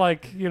 I'm in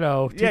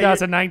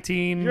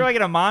 2019. You're like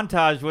in a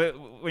montage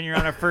when you're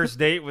on a first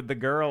date with the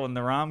girl in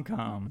the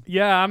rom-com.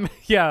 Yeah,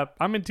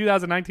 I'm in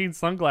 2019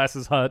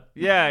 Sunglasses Hut.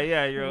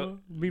 Yeah. You're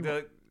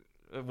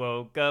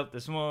woke up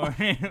this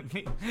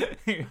morning.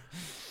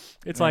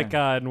 It's like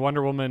in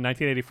Wonder Woman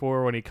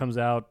 1984 when he comes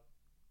out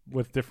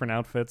with different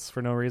outfits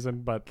for no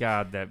reason. But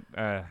God, that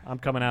I'm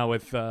coming out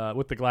with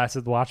the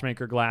glasses, the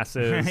watchmaker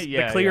glasses,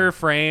 the clear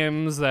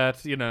frames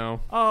that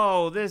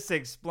Oh, this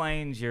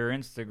explains your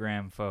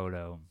Instagram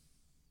photo.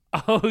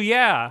 Oh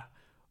yeah,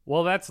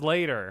 well that's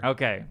later.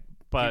 Okay,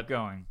 but keep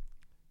going.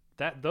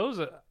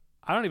 Those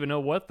I don't even know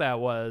what that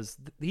was.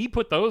 He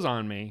put those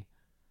on me.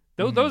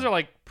 Those are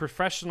like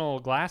professional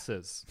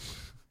glasses.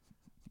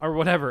 Or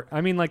whatever.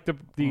 I mean, like the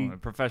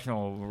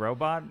professional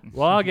robot.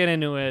 Well, I'll get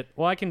into it.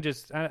 Well, I can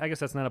just. I guess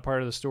that's not a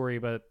part of the story,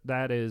 but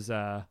that is.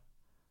 Okay,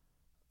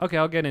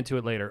 I'll get into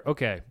it later.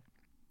 Okay,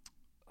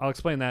 I'll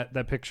explain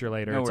that picture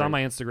later. It's on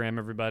my Instagram.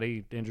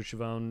 Everybody, Andrew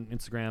Chavone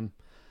Instagram.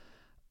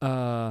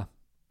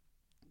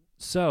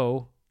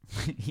 So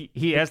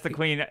he has to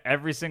clean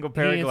every single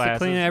pair of glasses. He has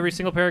to clean every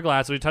single pair of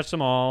glasses. We touched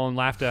them all and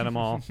laughed at them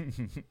all.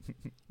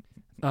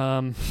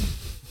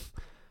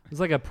 It's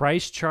like a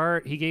price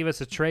chart. He gave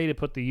us a tray to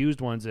put the used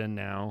ones in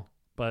now,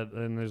 but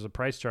then there's a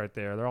price chart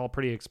there. They're all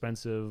pretty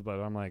expensive, but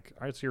I'm like, all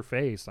right, it's your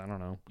face. I don't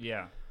know.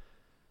 Yeah.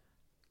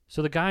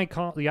 So the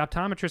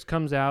optometrist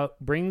comes out,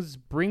 brings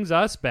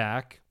us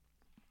back.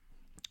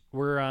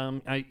 We're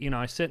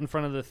I sit in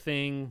front of the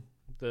thing,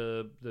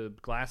 the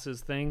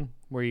glasses thing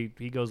where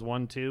he goes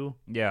 1, 2.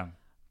 Yeah.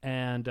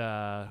 And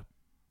I'm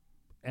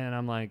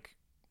like,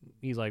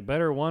 he's like,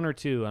 better 1 or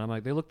 2, and I'm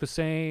like, they look the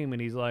same,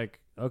 and he's like,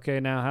 okay,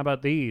 now how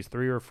about these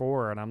 3 or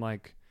 4? And I'm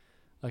like,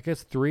 I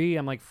guess 3.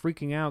 I'm like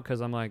freaking out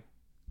because I'm like,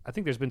 I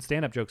think there's been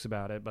stand-up jokes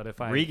about it, but if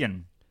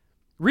Regan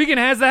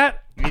has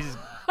that. He's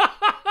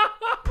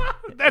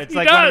That it's he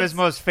like one of does. his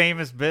most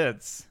famous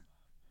bits,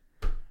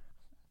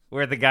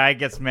 where the guy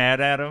gets mad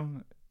at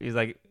him. He's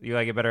like, "You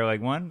like it better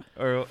like 1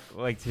 or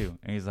like 2?"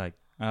 And he's like,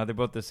 "They're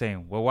both the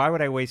same." Well, why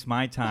would I waste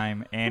my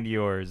time and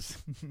yours?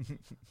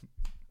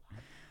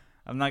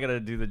 I'm not gonna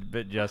do the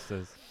bit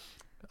justice.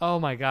 Oh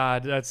my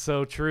God, that's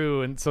so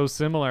true and so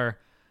similar.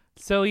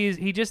 So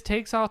he just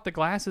takes off the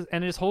glasses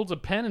and just holds a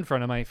pen in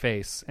front of my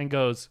face and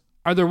goes,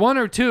 "Are there 1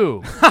 or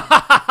 2?"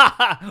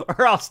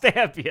 Or I'll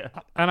stab you.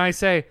 And I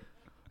say,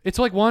 "It's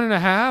like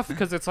 1.5,"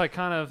 because it's like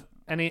kind of,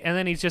 and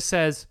then he just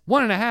says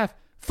 1.5.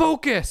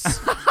 Focus.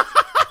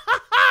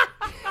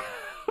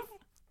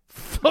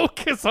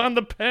 Focus on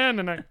the pen,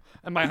 and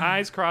my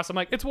eyes cross. I'm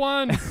like, it's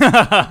 1.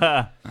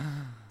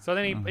 So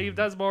then he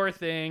does more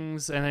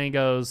things, and then he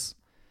goes,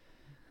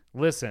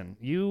 "Listen,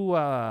 you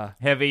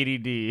Have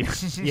ADD.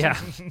 yeah,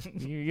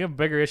 you have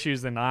bigger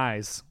issues than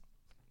eyes."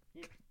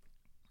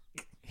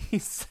 He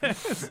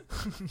says,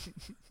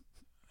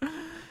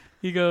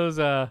 he goes,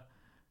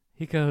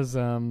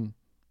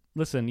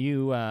 "Listen,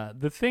 you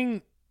the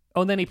thing."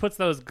 Oh, and then he puts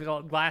those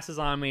glasses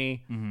on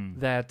me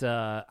that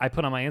I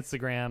put on my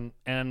Instagram,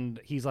 and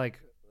he's like,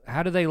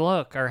 "How do they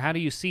look? Or how do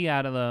you see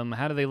out of them?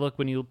 How do they look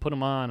when you put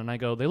them on?" And I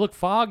go, "They look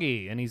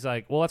foggy." And he's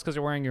like, "Well, that's because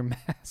you're wearing your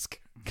mask."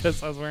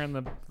 Because I was wearing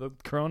the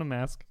Corona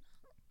mask.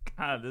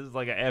 God, this is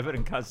like an Abbott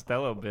and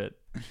Costello bit.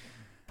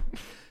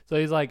 So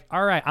he's like,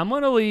 "All right, I'm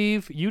going to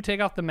leave. You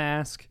take off the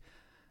mask."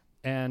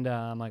 And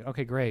I'm like,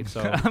 "Okay, great."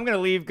 So I'm gonna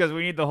leave because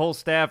we need the whole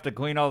staff to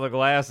clean all the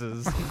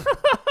glasses.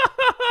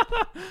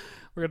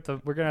 we're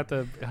gonna have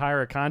to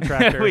hire a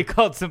contractor. We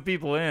called some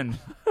people in.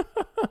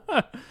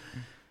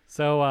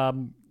 So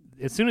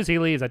as soon as he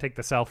leaves, I take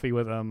the selfie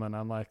with him, and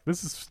I'm like,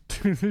 "This is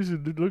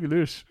look at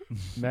this."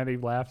 Maddie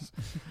laughs,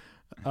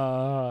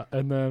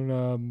 and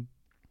then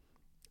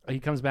he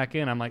comes back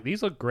in. I'm like,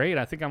 "These look great.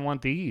 I think I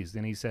want these."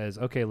 And he says,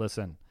 "Okay,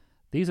 listen,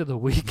 these are the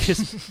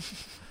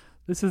weakest."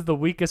 This is the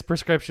weakest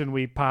prescription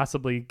we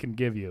possibly can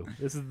give you.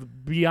 This is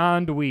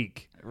beyond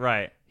weak.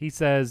 Right. He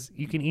says,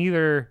 you can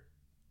either,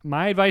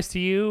 my advice to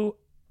you,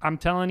 I'm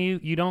telling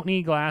you, you don't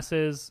need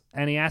glasses.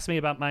 And he asked me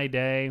about my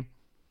day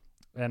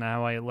and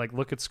how I like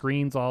look at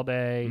screens all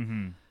day.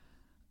 Mm-hmm.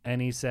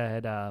 And he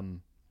said,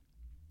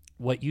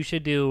 what you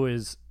should do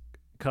is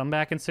come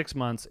back in 6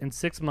 months. In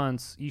 6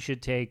 months, you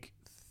should take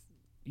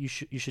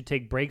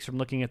breaks from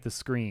looking at the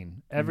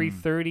screen. Every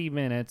 30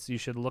 minutes, you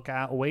should look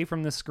away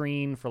from the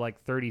screen for like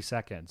 30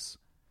 seconds.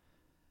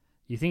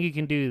 You think you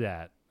can do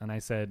that? And I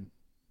said,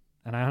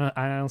 and I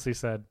honestly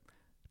said,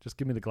 just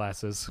give me the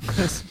glasses.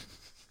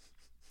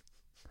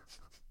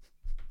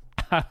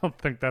 I don't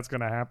think that's going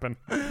to happen.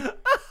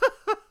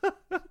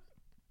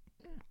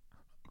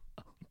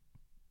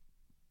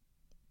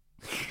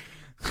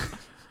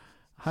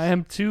 I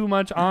am too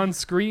much on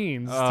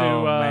screens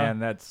Oh, man,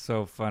 that's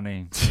so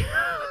funny.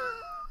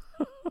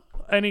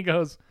 And he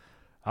goes,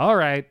 all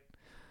right.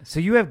 So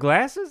you have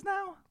glasses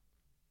now?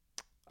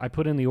 I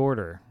put in the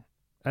order.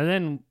 And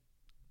then,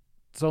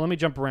 so let me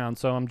jump around.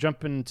 So I'm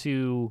jumping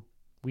to,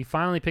 we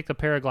finally picked a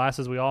pair of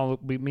glasses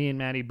me and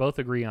Maddie both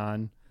agree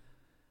on.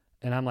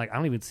 And I'm like, I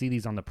don't even see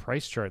these on the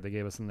price chart they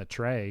gave us in the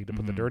tray to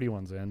put the dirty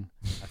ones in.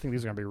 I think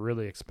these are going to be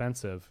really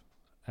expensive.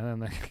 And then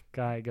the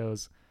guy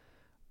goes,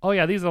 oh,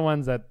 yeah, these are the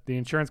ones that the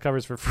insurance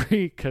covers for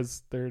free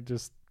because they're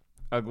just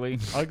Ugly.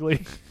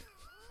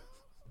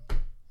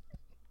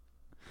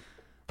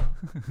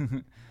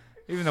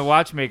 Even the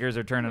watchmakers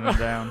are turning them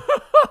down.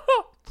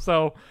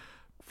 So,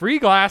 free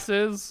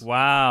glasses.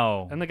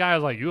 Wow. And the guy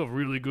was like, you have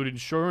really good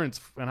insurance.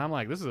 And I'm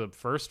like, this is the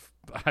first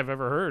I've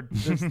ever heard.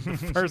 This is the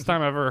first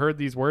time I've ever heard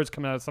these words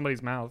come out of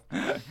somebody's mouth.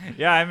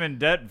 Yeah, I'm in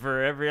debt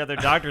for every other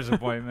doctor's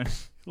appointment.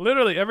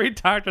 Literally, every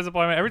doctor's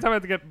appointment. Every time I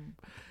have to get...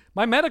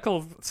 My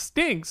medical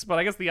stinks, but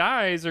I guess the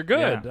eyes are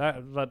good.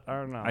 Yeah. But I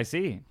don't know. I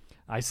see.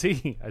 I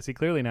see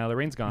clearly now. The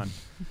rain's gone.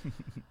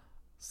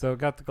 So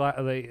got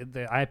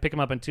I pick them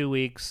up in 2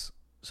 weeks.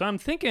 So I'm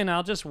thinking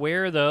I'll just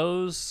wear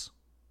those.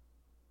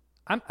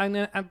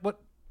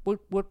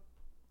 What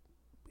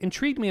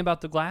intrigued me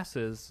about the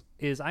glasses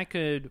is I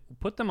could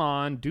put them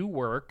on, do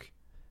work,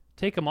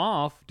 take them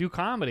off, do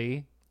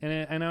comedy,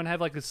 and I would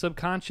have like a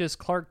subconscious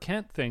Clark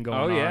Kent thing going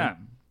on. Oh, yeah.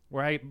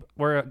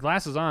 Where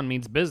glasses on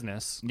means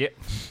business. Yeah.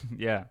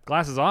 Yeah.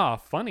 Glasses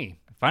off, funny.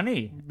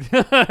 Funny.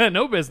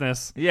 No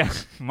business. Yeah.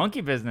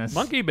 Monkey business.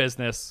 Monkey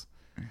business.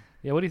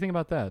 Yeah, what do you think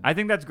about that? I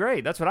think that's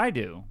great. That's what I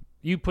do.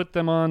 You put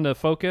them on to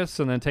focus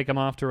and then take them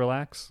off to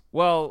relax?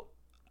 Well,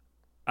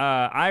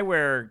 I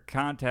wear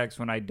contacts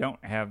when I don't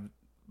have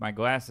my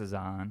glasses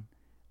on.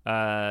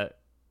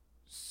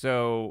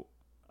 So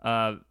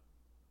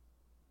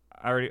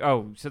already.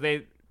 Oh, so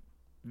the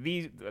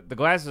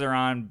glasses are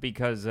on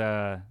because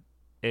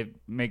it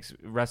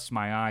rests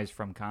my eyes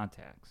from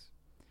contacts.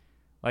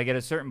 Like at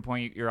a certain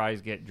point, your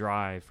eyes get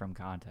dry from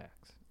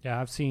contacts. Yeah,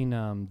 I've seen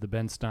the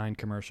Ben Stein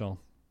commercial.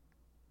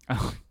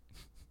 Oh,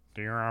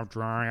 Do you have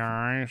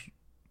dry eyes?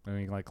 And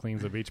he like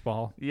cleans a beach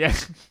ball. yeah.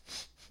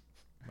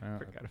 Uh,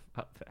 Forgot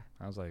about that.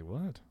 I was like,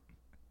 what?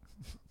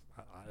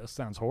 This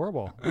sounds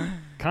horrible.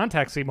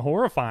 Contacts seem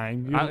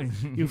horrifying.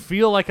 You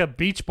feel like a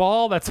beach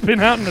ball that's been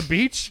out on the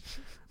beach?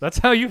 That's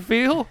how you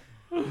feel?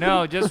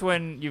 No, just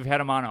when you've had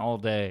them on all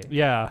day.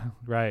 Yeah,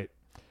 right.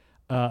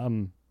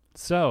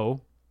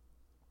 So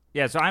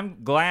Yeah, so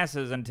I'm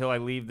glasses until I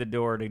leave the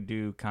door to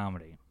do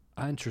comedy.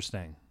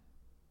 interesting.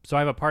 So I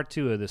have a part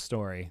 2 of this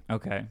story.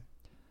 Okay.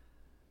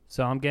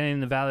 So I'm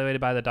getting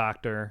evaluated by the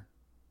doctor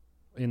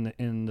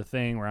in the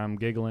thing where I'm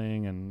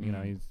giggling and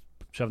he's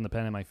shoving the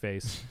pen in my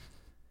face.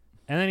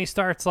 And then he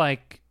starts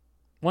like,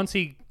 once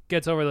he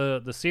gets over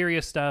the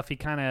serious stuff, he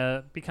kind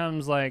of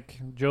becomes like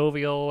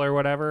jovial or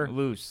whatever.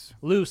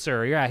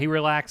 Looser. Yeah, he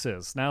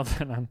relaxes now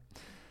that I'm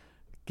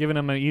giving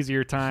him an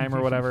easier time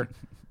or whatever.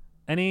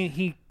 And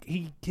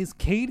his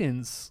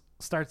cadence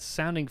starts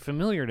sounding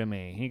familiar to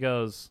me. He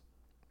goes,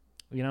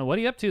 what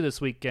are you up to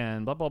this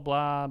weekend? Blah, blah,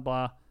 blah,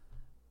 blah.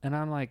 And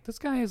I'm like, this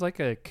guy is like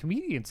a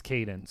comedian's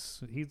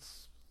cadence.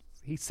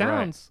 He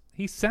sounds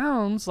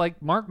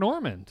like Mark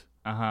Normand.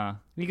 Uh-huh.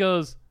 He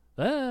goes,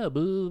 boo,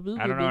 boo, boo,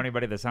 I don't know boo.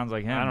 anybody that sounds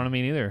like him. I don't know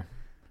me neither,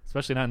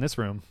 especially not in this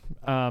room.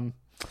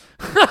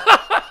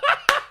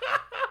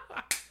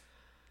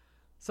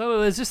 So it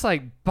was just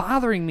like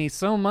bothering me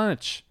so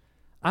much.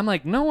 I'm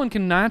like, no one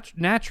can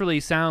naturally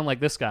sound like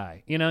this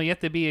guy. You have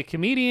to be a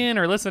comedian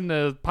or listen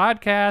to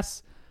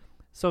podcasts.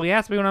 So he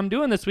asked me what I'm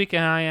doing this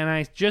weekend, and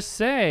I just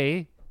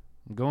say,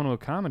 I'm going to a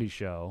comedy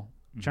show,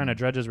 trying to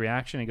dredge his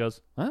reaction. He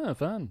goes,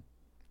 fun.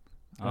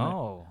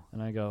 Oh.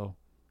 And I go,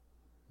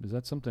 is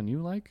that something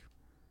you like?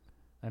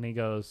 And he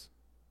goes,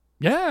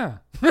 yeah.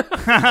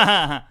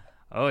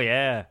 Oh,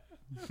 yeah.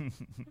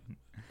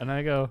 And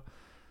I go,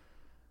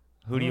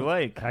 Who do you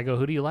like?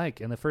 who do you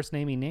like? And the first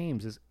name he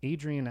names is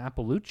Adrian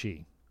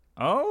Appalucci,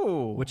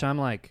 Oh. which I'm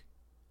like,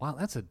 wow,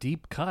 that's a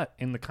deep cut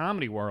in the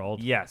comedy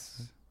world.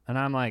 Yes. And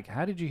I'm like,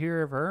 how did you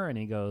hear of her? And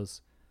he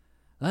goes,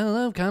 I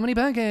love comedy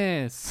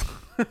podcasts.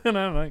 And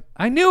I'm like,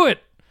 I knew it.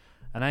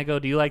 And I go,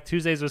 do you like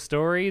Tuesdays with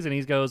Stories? And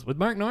he goes, with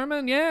Mark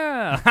Normand?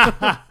 Yeah.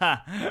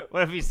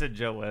 What if he said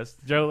Joe List?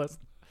 Joe List.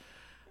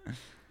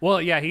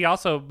 Well, yeah, he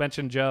also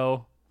mentioned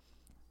Joe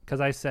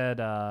because I said,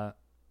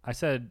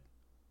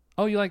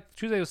 oh, you like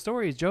Tuesdays with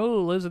Stories?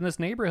 Joe lives in this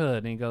neighborhood.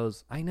 And he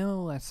goes, I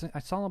know. I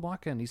saw him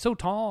walking. He's so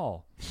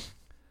tall.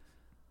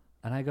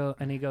 And I go,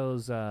 and he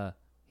goes, do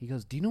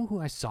you know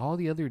who I saw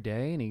the other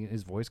day? And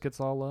his voice gets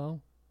all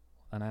low.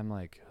 And I'm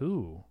like,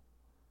 who?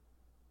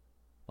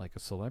 Like a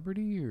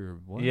celebrity or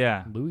what?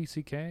 Yeah. Louis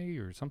C.K.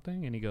 or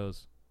something? And he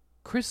goes,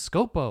 Chris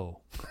Scopo.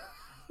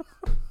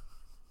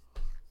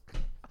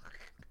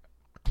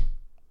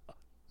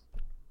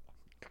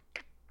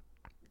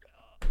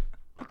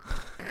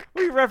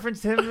 We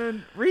referenced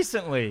him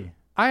recently.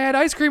 I had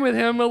ice cream with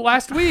him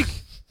last week.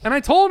 And I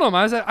told him,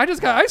 I said, I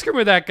just got ice cream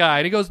with that guy.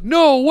 And he goes,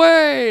 no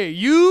way.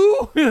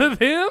 You with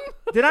him?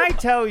 Did I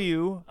tell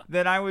you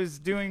that I was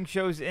doing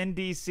shows in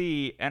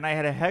D.C. and I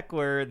had a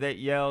heckler that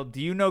yelled,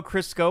 do you know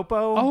Chris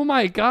Scopo? Oh,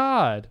 my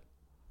God.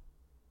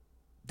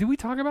 Did we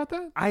talk about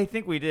that? I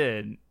think we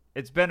did.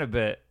 It's been a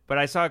bit. But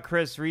I saw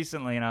Chris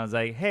recently and I was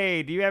like,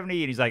 hey, do you have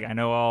any? And he's like, I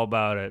know all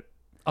about it.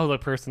 Oh, the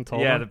person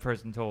told him? Yeah, the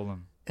person told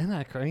him. Isn't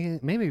that crazy?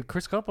 Maybe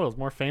Chris Scopo is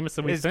more famous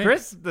than we Is think.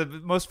 Chris the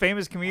most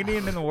famous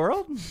comedian in the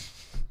world? And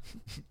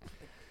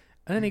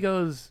then he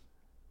goes,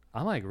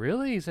 I'm like,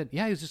 really? He said,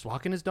 yeah, he was just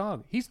walking his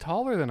dog. He's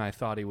taller than I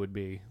thought he would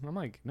be. I'm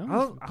like,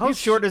 no. How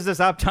short is this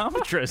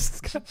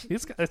optometrist?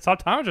 This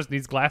optometrist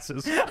needs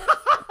glasses.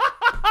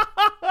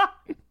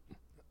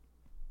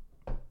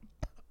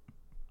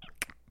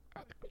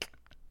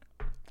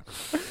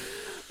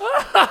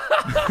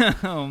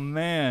 Oh,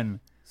 man.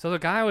 So the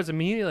guy was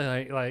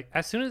immediately like,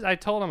 as soon as I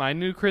told him I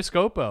knew Chris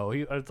Scopo,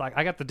 he was like,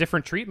 I got the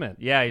different treatment.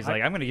 Yeah, he's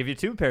like, I'm going to give you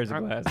 2 pairs of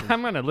glasses.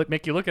 I'm going to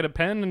make you look at a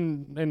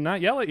pen and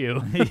not yell at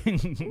you.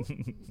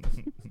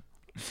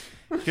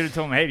 Should have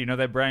told him, hey, do you know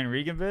that Brian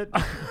Regan bit?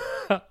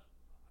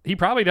 He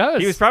probably does.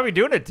 He was probably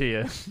doing it to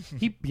you.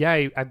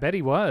 I bet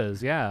he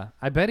was. Yeah,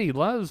 I bet he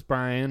loves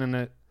Brian.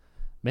 And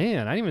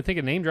man, I didn't even think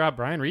of name drop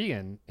Brian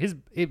Regan.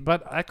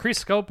 But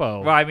Chris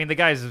Scopo. Well, I mean, the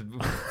guy's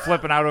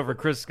flipping out over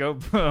Chris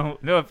Scopo.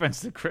 No offense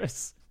to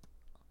Chris.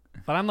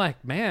 But I'm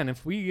like, man,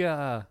 if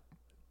we're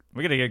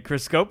gonna get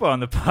Chris Scopo on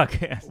the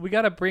podcast. We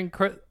got to bring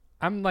Chris.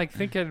 I'm like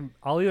thinking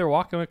I'll either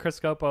walk in with Chris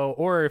Scopo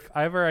or if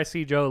ever I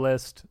see Joe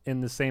List in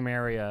the same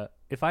area,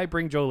 if I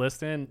bring Joe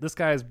List in, this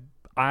guy's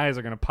eyes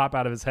are going to pop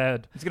out of his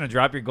head. He's going to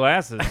drop your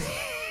glasses.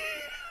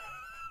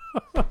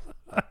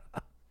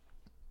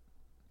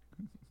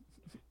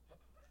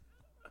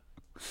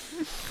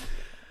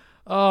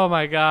 Oh,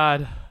 my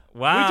God.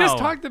 Wow. We just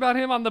talked about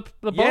him on the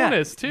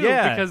bonus, too,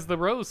 because the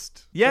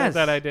roast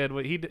that I did,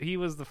 he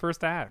was the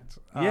first act.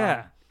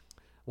 Yeah.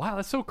 Wow,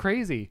 that's so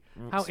crazy.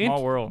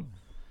 Small world.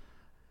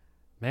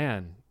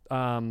 Man.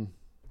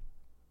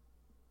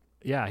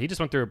 Yeah, he just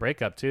went through a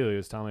breakup too. He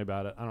was telling me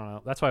about it. I don't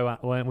know. That's why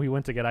when we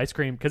went to get ice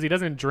cream, because he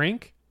doesn't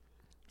drink.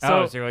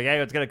 So you're like, hey,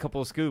 let's get a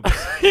couple of scoops.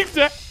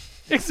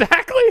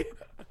 Exactly.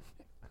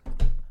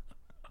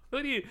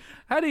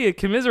 How do you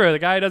commiserate the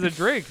guy who doesn't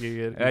drink?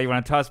 You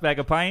Want to toss back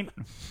a pint?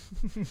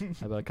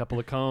 How about a couple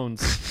of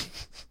cones?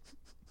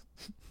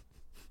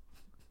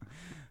 A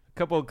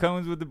couple of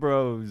cones with the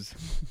bros.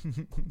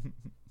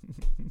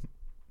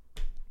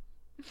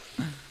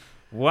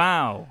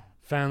 Wow.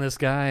 Found this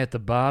guy at the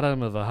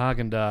bottom of a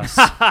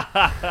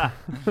Haagen-Dazs.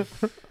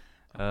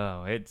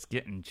 Oh, it's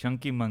getting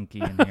chunky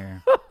monkey in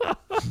here.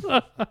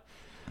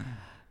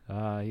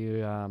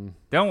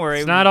 Don't worry.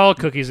 It's not all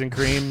cookies and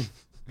cream.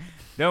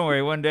 Don't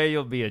worry. One day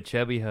you'll be a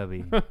chubby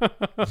hubby.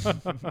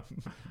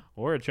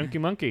 Or a chunky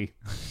monkey.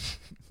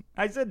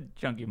 I said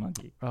chunky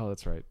monkey. Oh,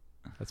 that's right.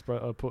 Let's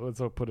put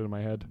it in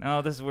my head.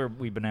 No, this is where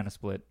we banana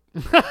split.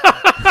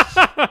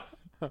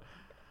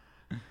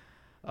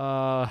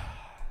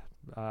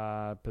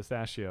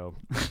 Pistachio.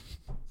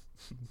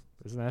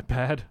 Isn't that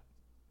bad?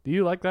 Do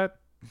you like that?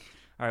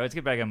 All right, let's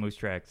get back on Moose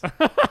Tracks.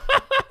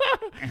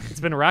 It's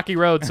been a rocky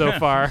road so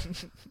far.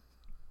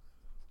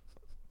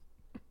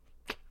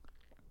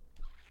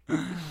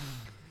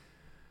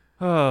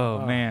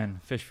 Oh man,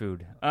 fish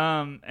food.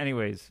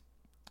 Anyways,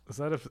 That's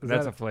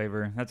a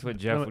flavor. That's what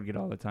Jeff would get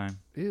all the time.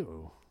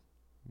 Ew.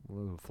 A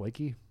little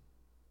flaky.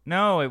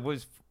 No, it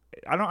was.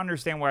 I don't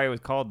understand why it was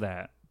called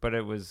that, but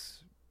it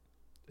was.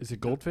 Is it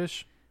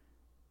goldfish?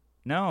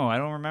 No, I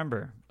don't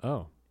remember.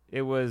 Oh,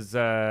 it was.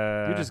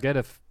 you just get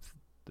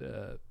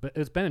but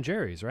it's Ben and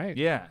Jerry's, right?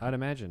 Yeah, I'd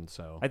imagine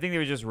so. I think they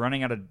were just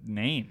running out of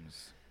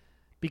names.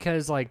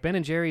 Because like Ben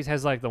and Jerry's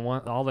has like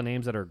all the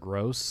names that are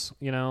gross,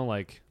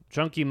 like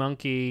Chunky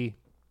Monkey.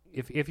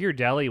 If your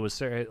deli was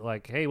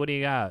like, hey, what do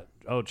you got?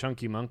 Oh,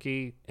 Chunky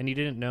Monkey, and you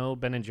didn't know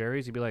Ben and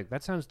Jerry's, you'd be like,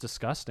 that sounds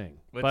disgusting.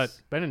 But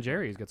Ben and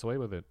Jerry's gets away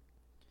with it.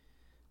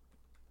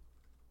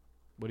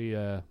 What are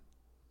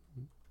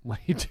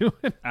you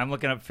doing? I'm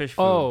looking up fish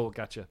food. Oh,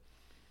 gotcha.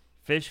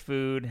 Fish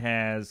food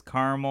has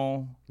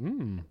caramel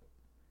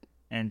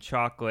and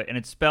chocolate, and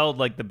it's spelled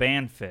like the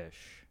band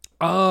Fish.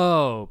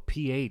 Oh,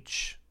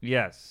 PH.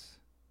 Yes.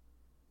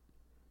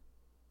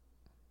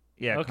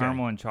 Yeah, Okay.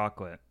 caramel and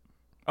chocolate.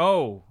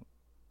 Oh,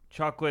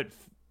 chocolate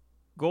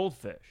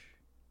goldfish.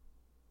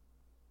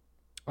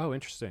 Oh,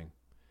 interesting.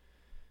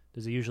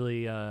 Does it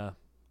usually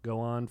go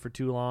on for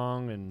too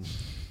long? And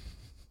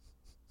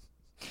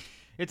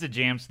It's a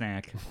jam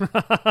snack.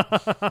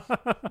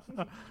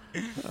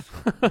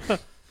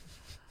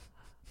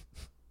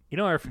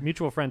 Our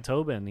mutual friend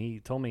Tobin, he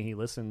told me he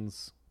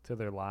listens to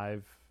their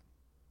live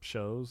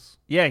shows.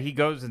 Yeah, he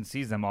goes and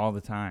sees them all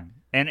the time.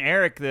 And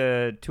Eric,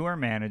 the tour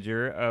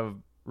manager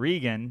of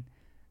Regan,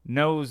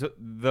 knows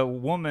the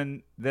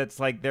woman that's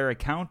like their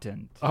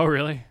accountant. Oh,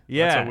 really?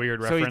 Yeah. That's a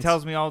weird reference. So he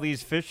tells me all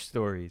these fish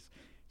stories.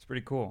 It's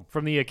pretty cool.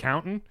 From the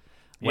accountant?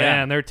 Yeah.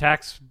 Man, their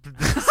tax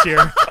this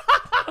year.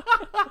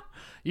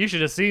 You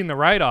should have seen the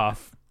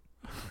write-off.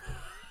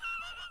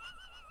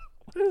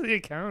 What is the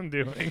accountant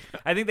doing?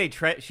 I think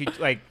she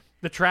like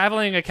The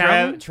traveling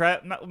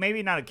accountant?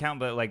 maybe not accountant,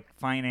 but like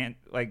finance,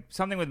 like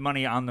something with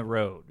money on the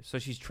road. So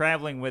she's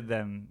traveling with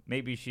them.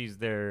 Maybe she's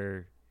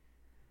their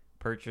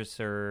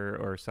purchaser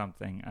or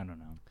something. I don't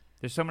know.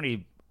 There's so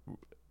many.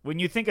 When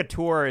you think a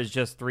tour is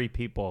just 3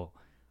 people,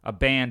 a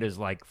band is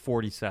like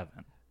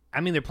 47.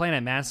 I mean, they're playing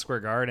at Madison Square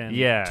Garden.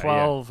 Yeah,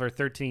 12 or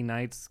 13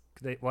 nights.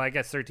 I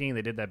guess 13.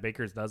 They did that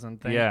Baker's Dozen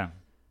thing. Yeah,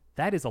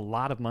 That is a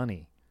lot of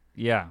money.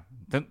 yeah.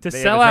 To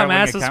sell out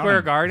Madison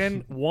Square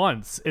Garden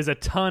once is a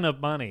ton of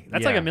money.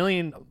 That's like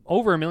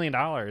over $1 million.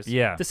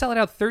 Yeah. To sell it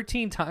out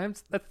 13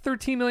 times, that's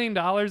 $13 million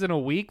in a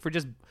week for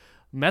just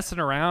messing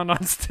around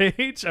on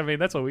stage. I mean,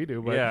 that's what we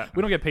do, but Yeah.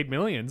 we don't get paid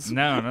millions.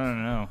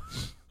 No.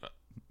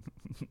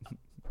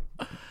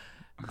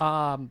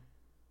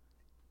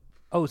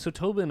 Oh, so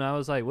Tobin, I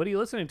was like, what are you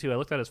listening to? I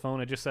looked at his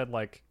phone. It just said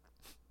like,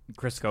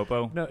 Chris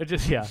Scopo. no, it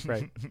just, yeah,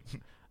 right.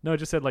 No, it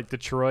just said like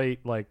Detroit,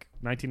 like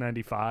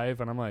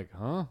 1995. And I'm like,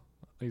 huh?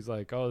 He's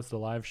like, oh, it's the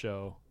live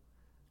show.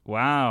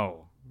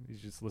 Wow. He's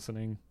just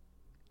listening.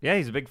 Yeah,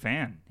 he's a big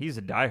fan. He's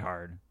a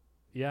diehard.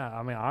 Yeah,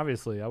 I mean,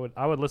 obviously, I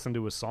would listen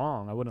to a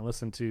song. I wouldn't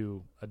listen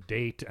to a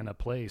date and a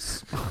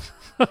place.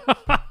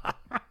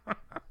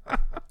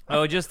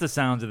 Oh, just the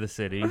sounds of the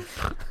city.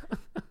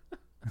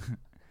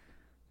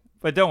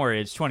 But don't worry,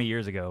 it's 20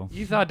 years ago.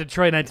 You thought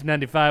Detroit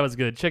 1995 was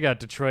good. Check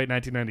out Detroit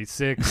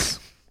 1996.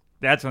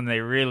 That's when they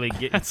really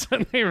get. That's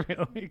when they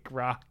really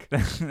rock.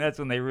 That's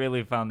when they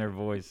really found their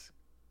voice.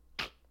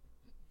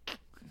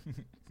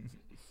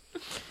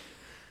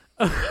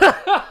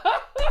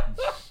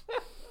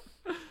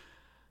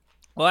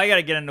 Well, I got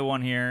to get into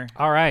one here.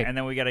 All right. And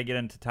then we got to get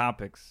into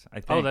topics, I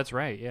think. Oh, that's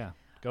right. Yeah.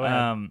 Go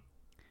ahead.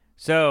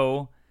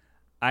 So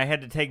I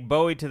had to take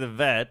Bowie to the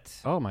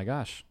vet. Oh, my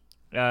gosh.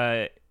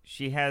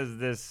 She has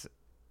this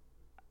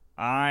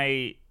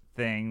eye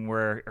thing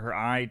where her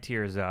eye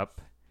tears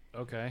up.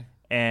 Okay.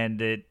 And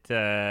it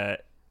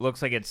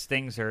looks like it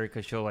stings her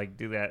because she'll like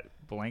do that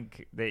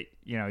blink that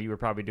you were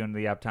probably doing to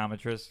the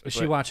optometrist. Is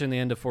she watching the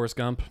end of Forrest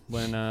Gump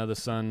when the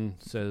son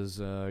says,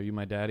 "Are you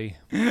my daddy?"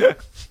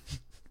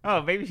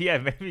 Oh, maybe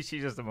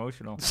she's just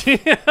emotional.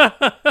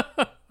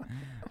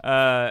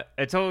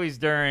 It's always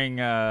during.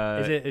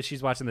 Is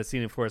she's watching the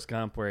scene in Forrest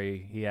Gump where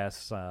he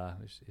asks,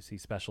 "Is he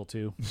special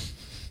too?"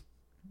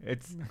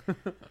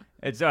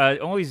 It's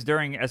always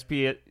during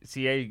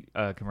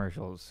SPCA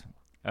commercials.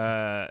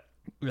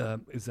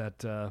 Is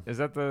that? Is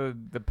that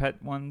the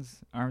pet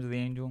ones? Arms of the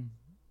Angel.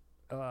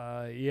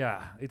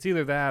 Yeah, it's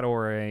either that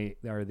or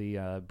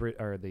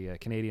the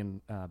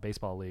Canadian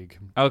Baseball League.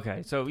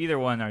 Okay, so either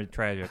one are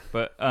tragic,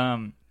 but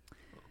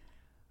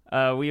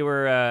we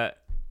were.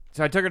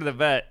 So I took her to the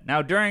vet.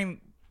 Now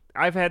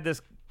I've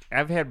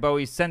had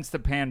Bowie since the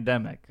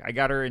pandemic. I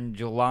got her in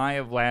July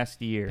of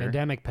last year.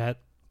 Pandemic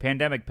pet.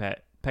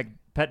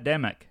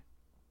 Petdemic.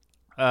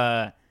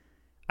 I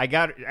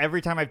got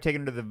every time I've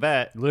taken her to the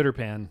vet. Litter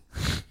pan.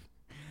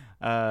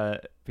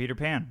 Peter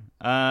Pan.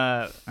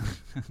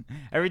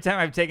 Every time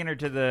I've taken her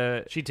to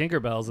the. She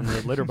Tinkerbells in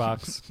the litter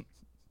box.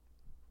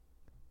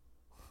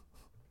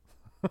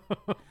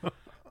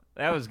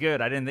 That was good.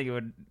 I didn't think it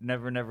would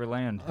never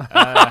land.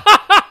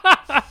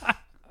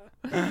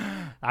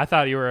 I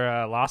thought you were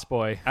a Lost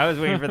Boy. I was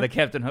waiting for the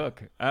Captain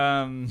Hook.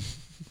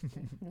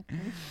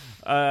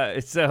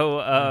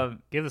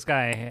 Give this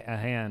guy a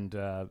hand.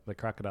 The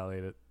crocodile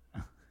ate it.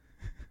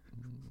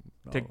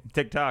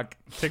 TikTok.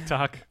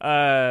 TikTok.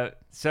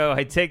 So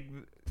I take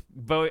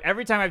Bo.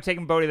 Every time I've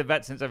taken Bodie to the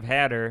vet since I've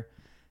had her,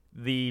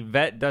 the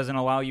vet doesn't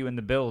allow you in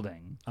the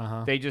building.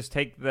 Uh-huh. They just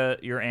take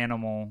your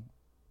animal,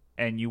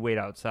 and you wait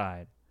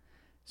outside.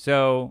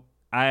 So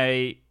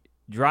I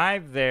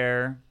drive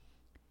there,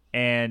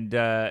 and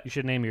you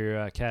should name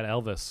your cat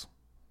Elvis.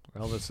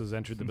 Elvis has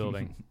entered the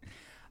building.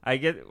 I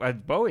get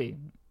Bowie.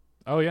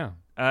 Oh yeah.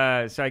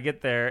 So I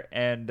get there,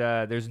 and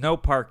there's no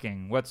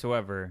parking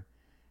whatsoever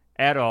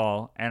at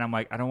all. And I'm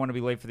like, I don't want to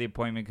be late for the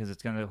appointment because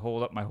it's going to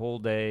hold up my whole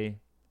day.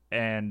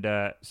 And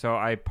so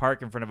I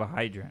park in front of a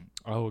hydrant.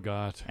 Oh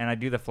God. And I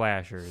do the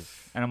flashers.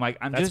 And I'm like,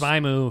 That's my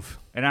move.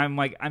 And I'm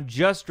like, I'm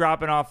just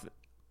dropping off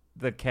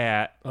the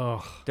cat.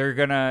 Oh. They're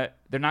not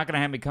gonna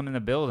have me come in the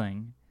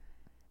building.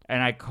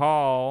 And I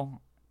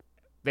call.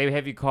 They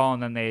have you call,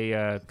 and then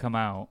they come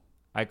out.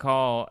 I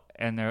call,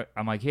 and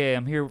I'm like, hey,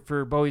 I'm here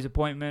for Bowie's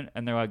appointment.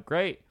 And they're like,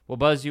 great, we'll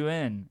buzz you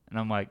in. And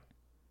I'm like,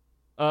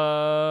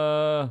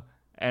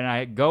 and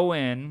I go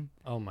in.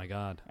 Oh my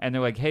God. And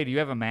they're like, hey, do you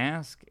have a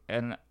mask?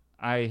 And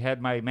I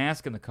had my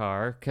mask in the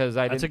car because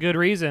That's a good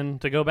reason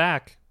to go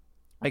back.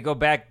 I go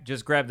back,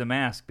 just grab the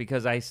mask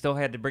because I still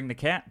had to bring the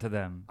cat to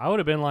them. I would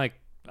have been like,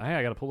 hey,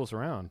 I got to pull this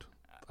around.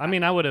 I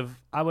mean, I would have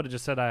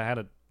just said I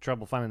had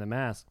trouble finding the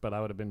mask, but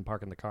I would have been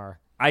parking the car.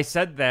 I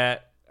said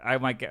that.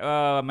 I'm like,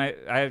 I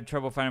have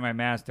trouble finding my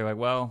mask. They're like,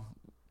 well,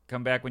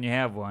 come back when you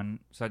have one.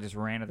 So I just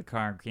ran to the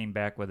car and came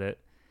back with it,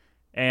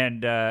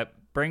 and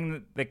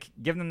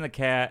give them the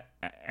cat.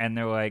 And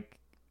they're like,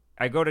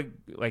 I go to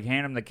like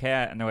hand them the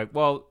cat, and they're like,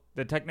 well,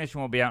 the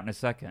technician will be out in a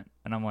second.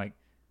 And I'm like,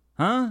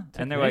 huh?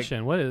 And they're like,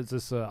 what is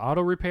this?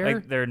 Auto repair?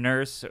 like their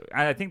nurse.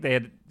 I think they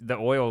had the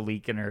oil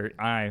leak in her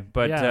eye,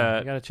 but yeah,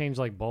 you got to change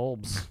like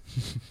bulbs.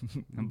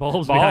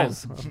 balls,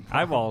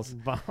 eyeballs,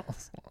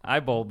 balls, eye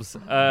bulbs.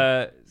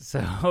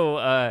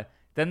 So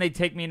then they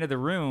take me into the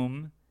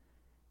room,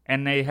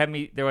 and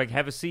they're like,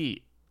 have a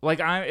seat. Like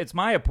it's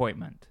my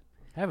appointment.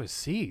 Have a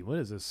seat. What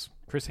is this,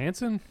 Chris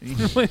Hansen?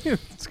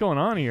 What's going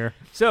on here?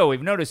 So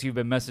we've noticed you've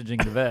been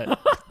messaging the vet.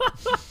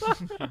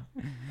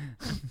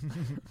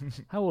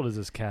 How old is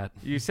this cat?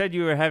 You said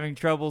you were having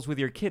troubles with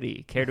your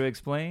kitty. Care to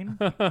explain?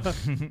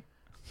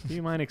 Do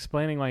you mind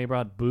explaining why you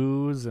brought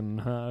booze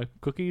and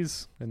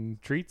cookies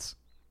and treats?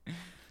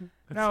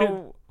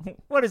 No.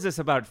 What is this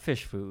about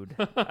fish food?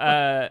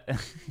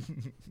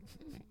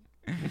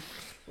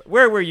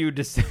 Where were you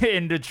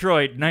in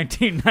Detroit,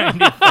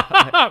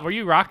 1995? Were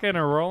you rocking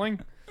or rolling?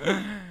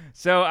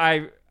 So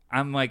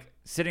I'm like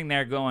sitting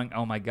there going,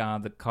 oh my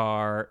God, the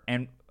car.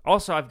 And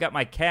also I've got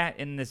my cat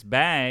in this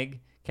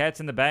bag.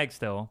 Cat's in the bag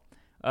still.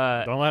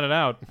 Don't let it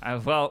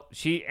out.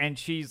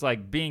 She's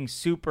like being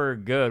super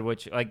good,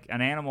 which like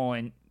an animal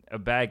in a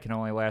bag can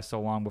only last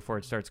so long before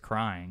it starts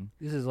crying.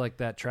 This is like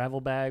that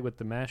travel bag with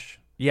the mesh.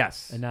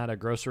 Yes. And not a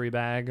grocery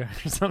bag or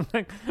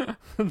something.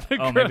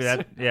 Maybe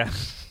that. Yeah.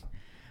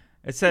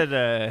 It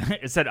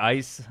said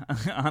ice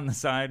on the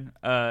side.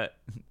 That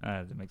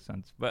makes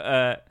sense.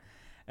 But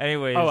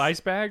anyways. Oh, ice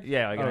bag?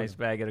 Yeah, like an ice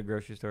bag at a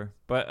grocery store.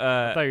 But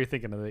I thought you were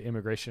thinking of the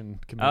immigration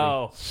committee.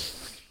 Oh.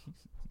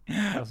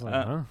 I was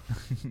like,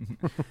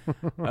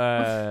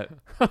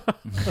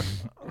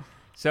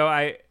 So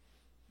I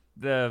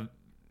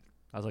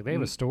was like, they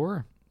have a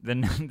store? The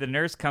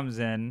nurse comes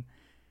in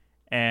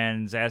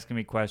and is asking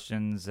me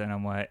questions, and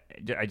I'm like,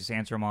 I just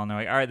answer them all, and they're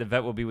like, all right, the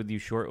vet will be with you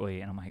shortly.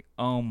 And I'm like,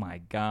 oh my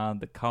God,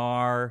 the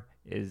car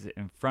is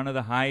in front of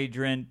the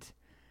hydrant.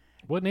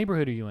 What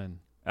neighborhood are you in?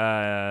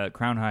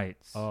 Crown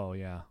Heights. Oh,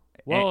 yeah.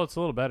 Well, it's a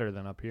little better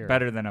than up here.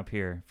 Better than up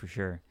here, for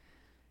sure.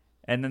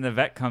 And then the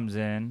vet comes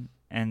in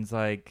and is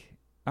like,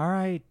 all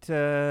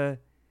right,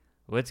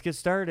 let's get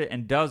started,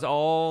 and does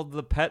all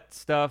the pet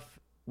stuff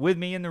with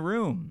me in the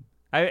room.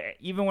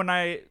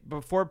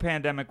 Before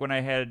pandemic, when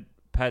I had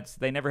pets,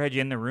 they never had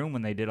you in the room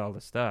when they did all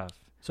the stuff.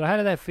 So how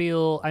did that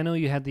feel? I know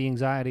you had the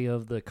anxiety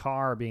of the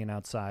car being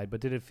outside,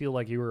 but did it feel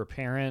like you were a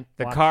parent?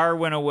 The car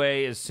went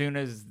away as soon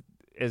as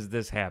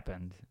this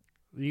happened.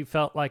 You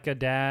felt like a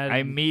dad? I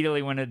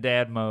immediately went to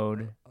dad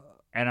mode,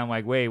 and I'm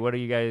like, wait, what are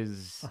you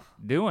guys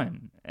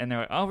doing? And they're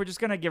like, oh, we're just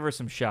going to give her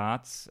some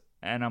shots.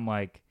 And I'm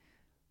like,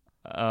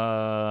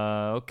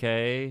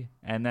 okay.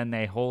 And then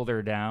they hold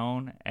her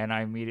down, and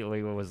I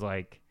immediately was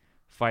like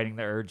fighting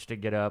the urge to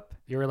get up.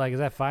 You were like, is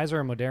that Pfizer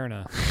or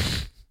Moderna?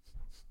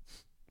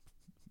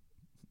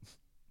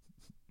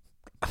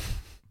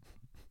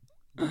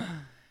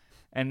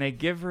 And they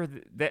give her,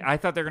 I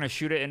thought they were going to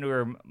shoot it into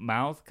her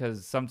mouth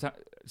because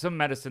some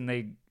medicine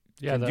they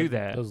can do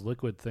that. Those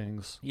liquid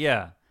things.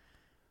 Yeah.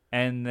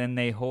 And then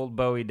they hold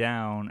Bowie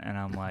down, and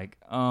I'm like,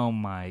 oh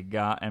my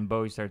God. And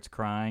Bowie starts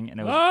crying, and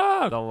it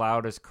was the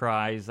loudest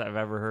cries I've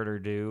ever heard her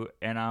do.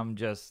 And I'm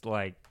just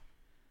like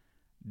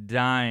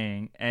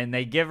dying. And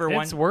they give her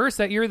one. It's worse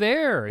that you're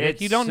there.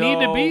 You don't need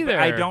to be there.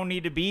 I don't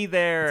need to be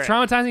there. It's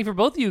traumatizing for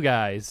both of you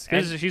guys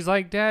because she's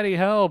like, Daddy,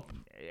 help.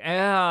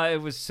 Yeah,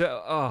 it was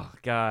so, oh,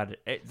 God.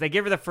 They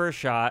give her the first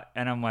shot,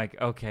 and I'm like,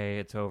 okay,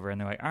 it's over.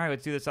 And they're like, all right,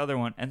 let's do this other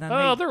one. And then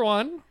other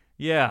one?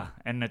 Yeah,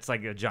 and it's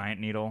like a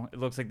giant needle. It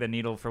looks like the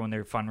needle for when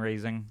they're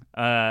fundraising.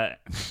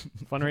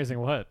 Fundraising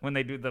what? When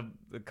they do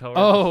the color.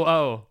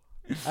 Oh.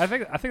 I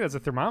think that's a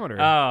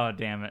thermometer. Oh,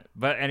 damn it.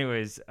 But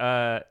anyways.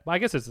 Well, I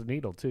guess it's a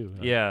needle, too.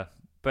 Yeah,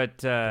 but.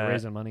 They're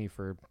raising money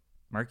for.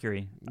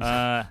 Mercury.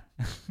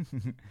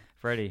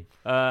 Freddie.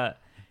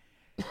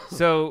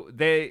 So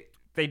they're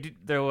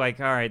like,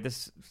 all right,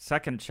 this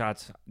second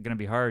shot's gonna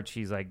be hard.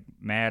 She's like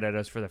mad at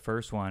us for the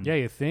first one. Yeah,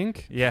 you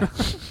think? Yeah.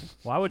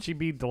 Why would she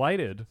be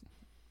delighted?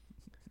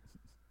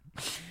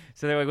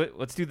 So they're like,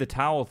 let's do the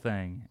towel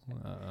thing,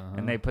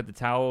 and they put the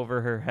towel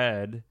over her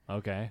head.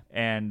 Okay.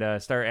 And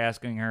start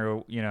asking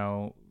her,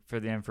 for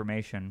the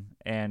information,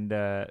 and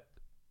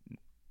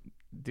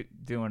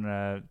doing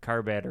a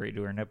car battery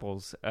to her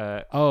nipples.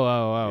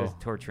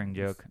 Torturing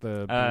joke.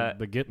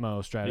 The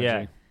Gitmo strategy.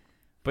 Yeah.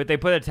 But they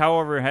put a towel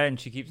over her head, and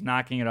she keeps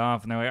knocking it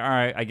off. And they're like, all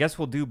right, I guess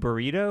we'll do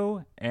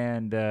burrito.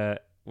 And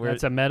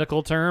that's a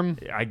medical term?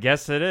 I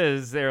guess it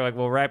is. They're like,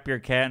 we'll wrap your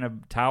cat in a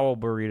towel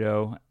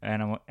burrito.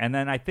 And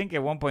then I think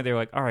at one point they were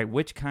like, all right,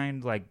 which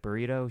kind, like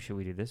burrito? Should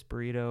we do this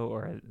burrito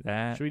or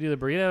that? Should we do the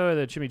burrito or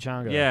the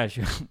chimichanga? Yeah.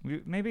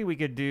 Maybe we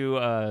could do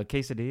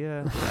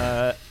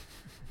quesadilla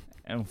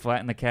and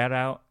flatten the cat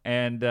out.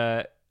 And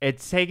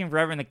it's taking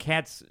forever, and the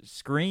cat's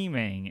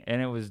screaming,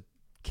 and it was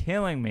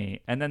killing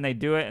me. And then they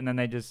do it, and then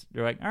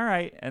they're like, all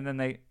right, and then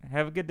they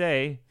have a good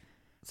day.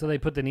 So they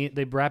put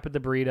they wrap it the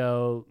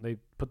burrito, they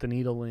put the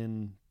needle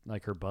in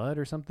like her butt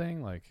or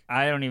something. Like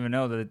I don't even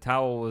know. The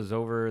towel was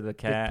over the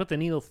cat. They put the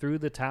needle through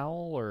the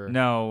towel, or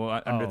no,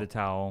 under the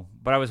towel.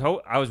 But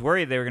I was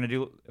worried they were gonna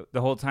do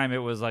the whole time. It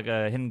was like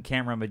a hidden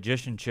camera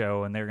magician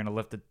show, and they were gonna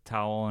lift the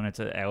towel, and it's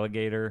an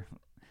alligator.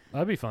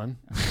 That'd be fun.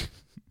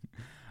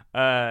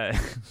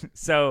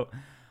 So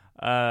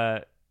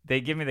they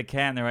give me the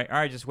cat, and they're like, all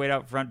right, just wait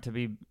out front to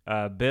be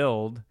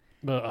billed.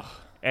 Ugh.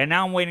 And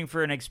now I'm waiting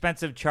for an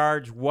expensive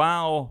charge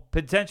while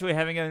potentially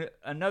having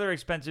another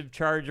expensive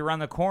charge around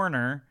the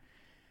corner.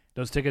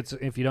 Those tickets,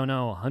 if you don't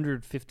know,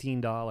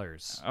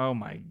 $115. Oh,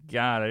 my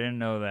God. I didn't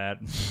know that.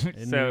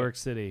 In New York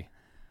City.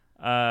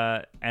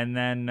 And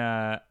then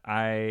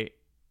I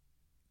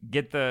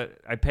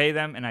pay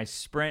them, and I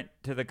sprint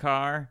to the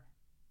car,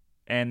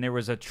 and there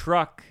was a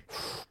truck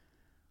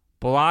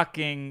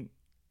blocking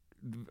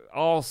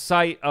all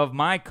sight of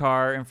my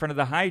car in front of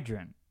the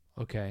hydrant.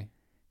 Okay.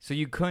 So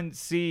you couldn't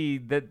see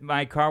that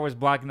my car was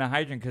blocking the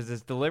hydrant because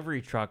this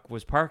delivery truck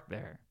was parked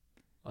there.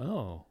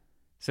 Oh.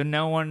 So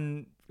no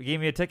one gave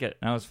me a ticket,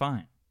 and I was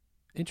fine.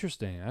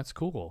 Interesting. That's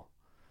cool.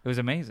 It was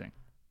amazing.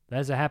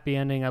 That's a happy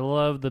ending. I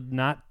love the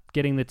not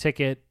getting the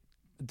ticket.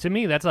 To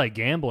me, that's like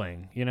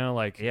gambling.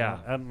 Yeah.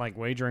 I'm like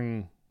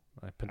wagering.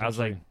 I was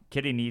like,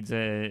 Kitty needs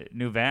a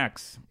new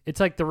vax. It's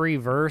like the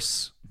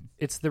reverse.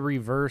 It's the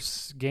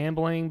reverse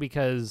gambling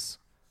because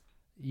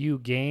you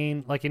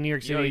gain, like in New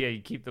York City. Oh, yeah,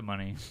 you keep the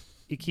money.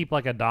 You keep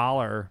like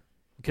 $1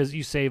 because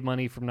you save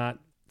money from not.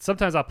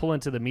 Sometimes I'll pull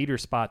into the meter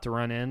spot to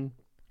run in,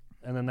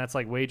 and then that's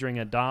like wagering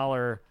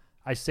 $1.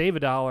 I save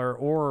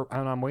 $1,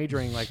 and I'm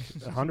wagering like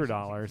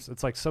 $100.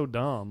 It's like so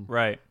dumb.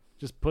 Right.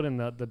 Just put in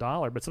the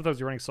 $1, but sometimes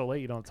you're running so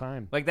late you don't have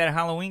time. Like that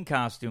Halloween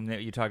costume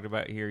that you talked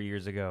about here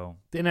years ago.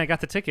 Then I got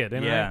the ticket,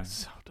 and yeah,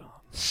 so dumb.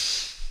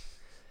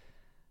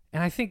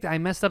 And I think I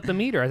messed up the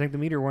meter. I think the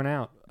meter went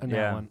out on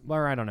that one.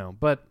 Or I don't know.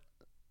 But,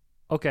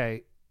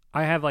 okay,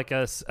 I have like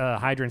a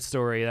hydrant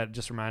story that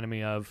just reminded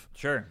me of.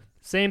 Sure.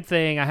 Same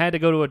thing. I had to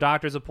go to a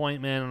doctor's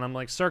appointment, and I'm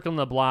like circling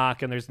the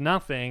block, and there's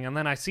nothing. And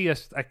then I see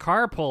a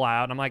car pull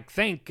out, and I'm like,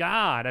 thank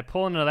God. I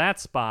pull into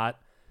that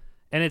spot,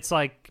 and it's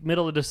like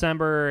middle of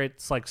December.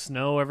 It's like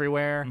snow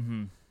everywhere.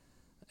 Mm-hmm.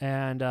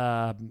 And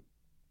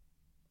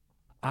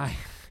I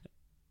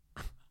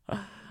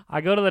I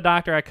go to the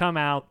doctor. I come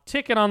out,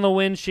 ticket on the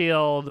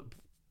windshield,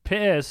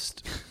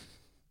 pissed,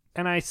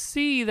 and I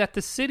see that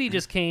the city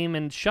just came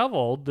and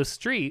shoveled the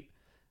street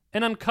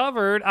and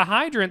uncovered a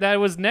hydrant that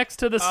was next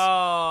to the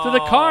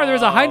car. There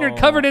was a hydrant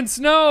covered in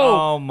snow.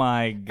 Oh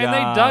my god! And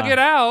they dug it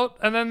out,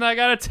 and then I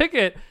got a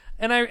ticket,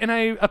 and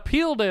I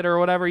appealed it or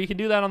whatever. You can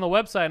do that on the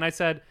website. And I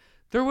said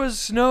there was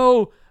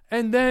snow,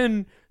 and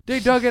then they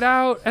dug it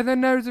out, and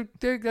then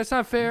that's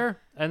not fair.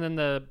 And then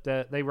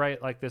they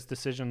write like this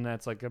decision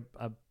that's like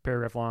a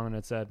paragraph long, and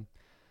it said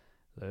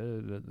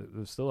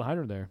there's still a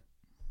hydrant there.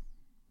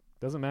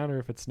 Doesn't matter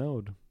if it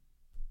snowed.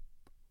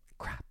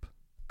 Crap.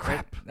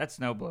 That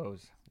snow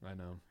blows. I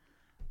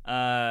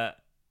know.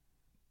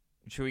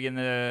 Should we get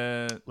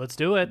in Let's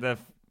do it. the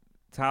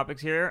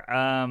topics here?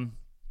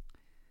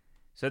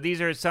 So these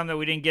are some that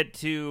we didn't get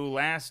to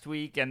last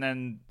week, and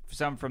then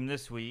some from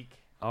this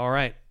week. All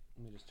right.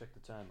 Let me just check the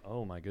time.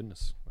 Oh my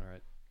goodness. All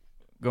right.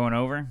 Going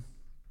over?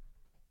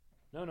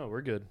 No,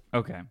 we're good.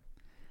 Okay.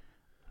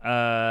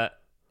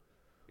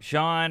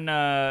 Sean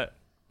at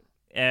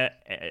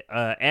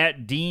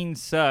Dean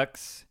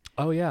Sucks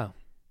Oh yeah.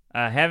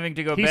 having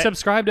to go He back.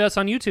 subscribed to us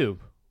on YouTube.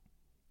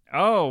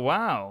 Oh,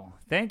 wow.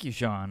 Thank you,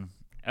 Sean.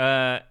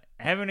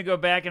 Having to go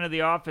back into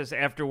the office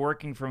after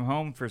working from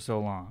home for so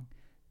long.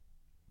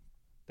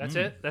 That's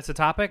it? That's the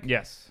topic?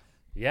 Yes.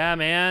 Yeah,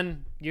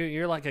 man.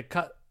 You're like a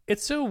cut.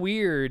 It's so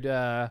weird.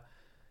 And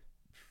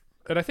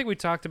I think we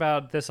talked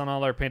about this on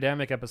all our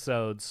pandemic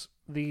episodes.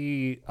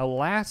 The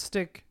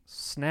elastic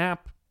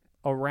snap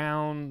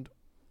around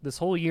this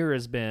whole year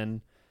has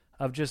been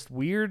of just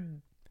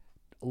weird,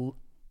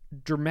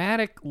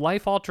 dramatic,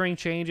 life-altering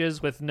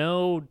changes with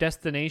no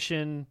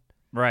destination.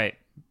 Right.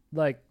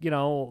 Like,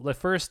 the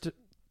first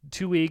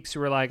 2 weeks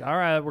you were like, all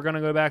right, we're going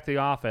to go back to the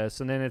office.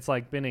 And then it's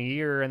like been a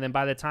year. And then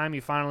by the time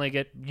you finally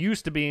get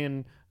used to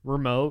being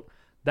remote,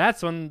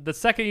 that's when the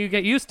second you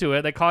get used to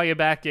it, they call you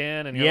back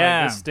in and you're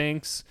like, this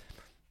stinks.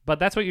 But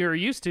that's what you were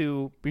used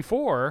to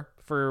before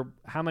for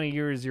how many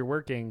years you're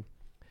working.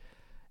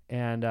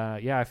 And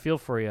I feel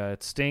for you.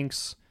 It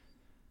stinks.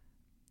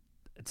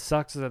 It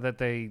sucks that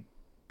they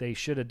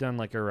should have done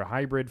like a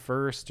hybrid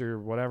first or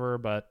whatever.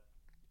 But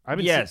I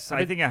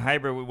think a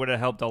hybrid would have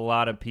helped a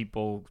lot of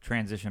people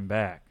transition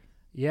back.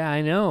 Yeah,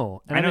 I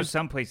know. And I know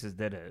some places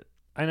did it.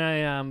 And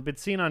I been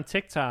seeing on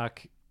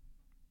TikTok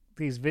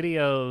these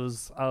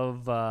videos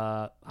of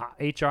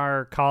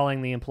HR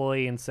calling the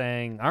employee and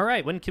saying, all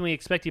right, when can we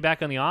expect you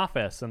back in the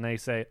office? And they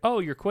say, oh,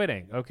 you're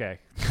quitting. Okay.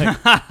 Like,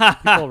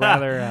 people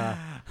rather...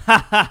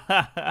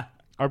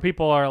 or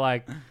people are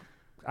like,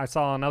 I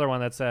saw another one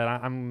that said,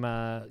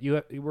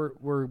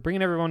 we're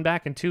bringing everyone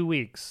back in 2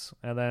 weeks.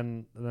 And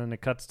then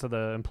it cuts to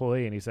the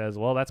employee and he says,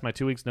 well, that's my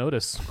 2 weeks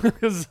notice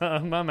because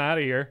I'm out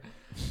of here.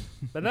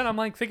 But then I'm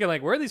like thinking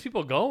like, where are these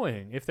people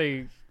going?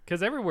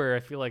 Because everywhere I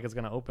feel like it's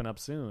going to open up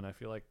soon. I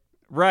feel like.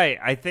 Right.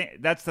 I think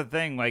that's the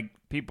thing. Like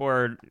people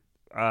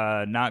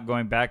are not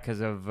going back because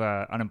of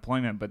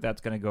unemployment, but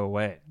that's going to go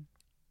away.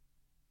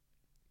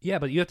 Yeah,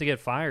 but you have to get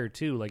fired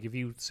too. Like if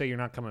you say you're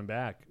not coming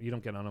back, you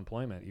don't get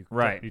unemployment.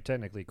 You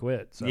technically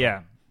quit. So.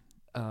 Yeah.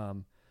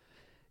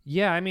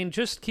 I mean,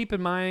 just keep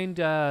in mind,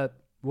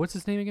 what's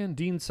his name again?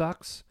 Dean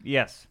Sucks?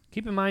 Yes.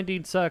 Keep in mind,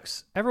 Dean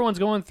Sucks. Everyone's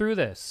going through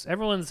this.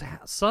 Everyone's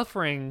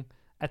suffering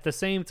at the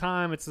same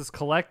time. It's this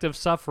collective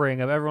suffering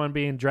of everyone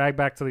being dragged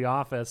back to the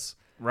office.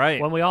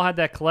 Right. When we all had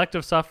that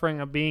collective suffering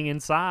of being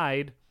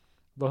inside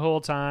the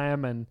whole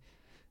time and,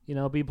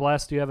 be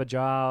blessed you have a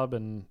job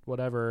and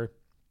whatever.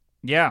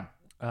 Yeah.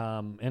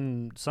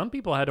 And some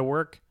people had to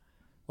work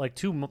like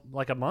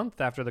a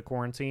month after the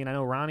quarantine. I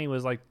know Ronnie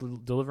was like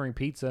delivering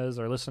pizzas,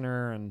 our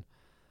listener, and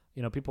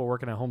people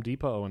working at Home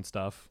Depot and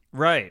stuff.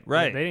 Right.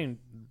 They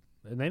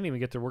didn't even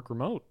get to work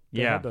remote.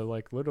 They had to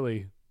like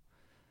literally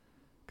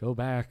go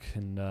back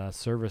and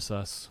service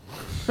us.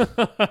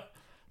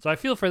 So I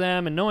feel for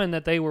them, and knowing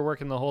that they were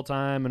working the whole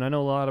time, and I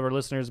know a lot of our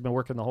listeners have been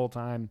working the whole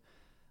time,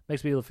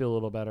 makes me feel a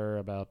little better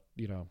about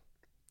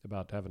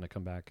about having to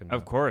come back. And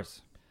of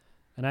course.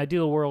 An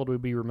ideal world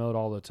would be remote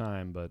all the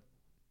time, but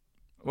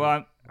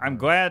well, I'm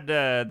glad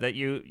that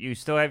you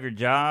still have your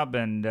job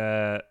and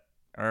are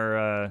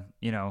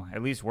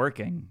at least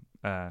working.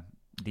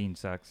 Dean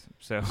Sucks.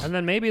 So and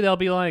then maybe they'll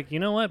be like, you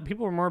know what?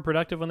 People were more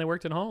productive when they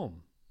worked at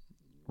home.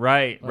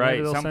 Right.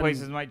 Some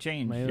places might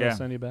change. Maybe they'll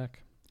send you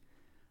back.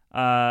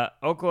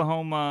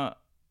 Oklahoman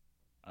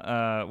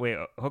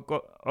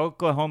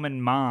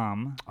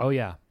mom. Oh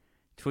yeah.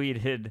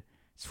 Tweeted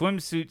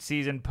swimsuit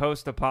season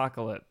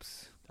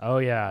post-apocalypse. Oh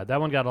yeah, that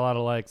one got a lot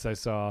of likes. I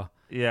saw.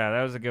 Yeah,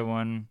 that was a good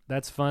one.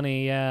 That's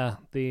funny. Yeah,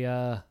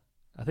 I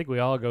think we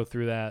all go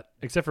through that,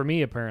 except for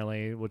me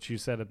apparently, which you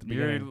said at the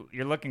beginning.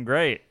 You're looking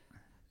great.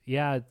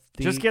 Yeah,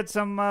 just get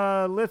some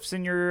lifts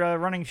in your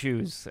running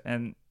shoes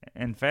and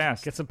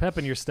fast. Get some pep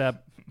in your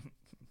step.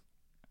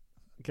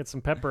 Get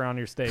some pepper on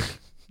your steak.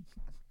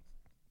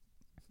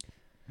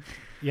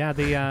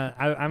 Yeah,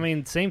 I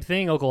mean, same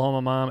thing,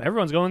 Oklahoma mom.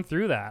 Everyone's going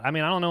through that. I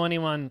mean, I don't know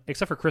anyone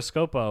except for Chris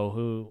Scopo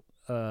who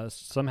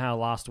somehow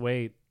lost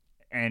weight.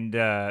 and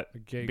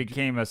Okay,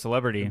 became a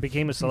celebrity.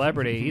 became a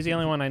celebrity. He's the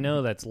only one I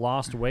know that's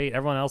lost weight.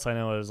 Everyone else I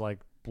know is like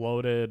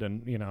bloated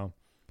and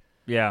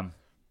Yeah.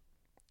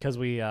 because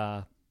we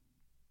I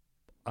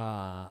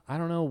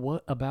don't know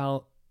what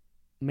about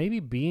maybe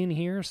being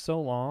here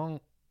so long.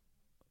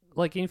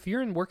 Like if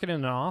you're working in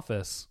an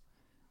office,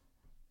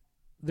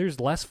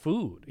 there's less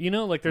food.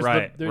 Like there's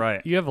Right,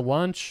 right. You have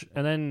lunch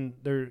and then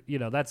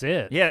that's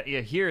it. Yeah.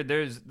 Here,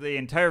 there's the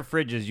entire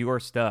fridge is your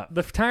stuff.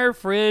 The entire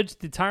fridge,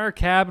 the entire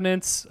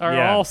cabinets are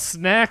Yeah. all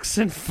snacks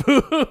and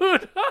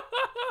food.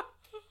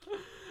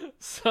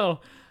 So,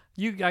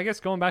 I guess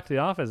going back to the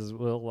office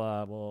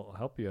will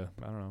help you.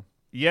 I don't know.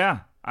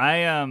 Yeah,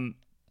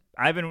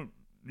 I've been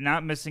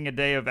not missing a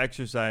day of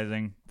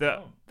exercising.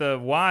 The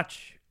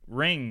watch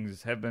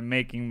rings have been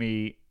making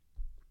me,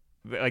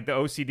 like, the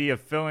OCD of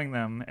filling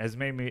them has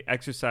made me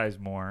exercise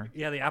more.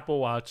 Yeah, the Apple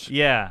Watch.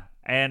 Yeah,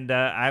 and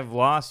I've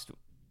lost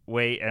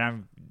weight and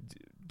I'm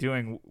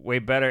doing way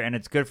better, and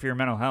it's good for your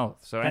mental health.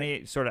 So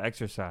any sort of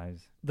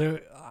exercise.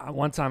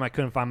 One time I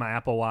couldn't find my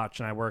Apple Watch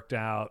and I worked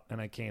out and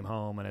I came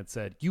home and it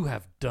said, "You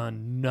have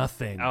done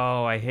nothing."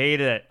 Oh, I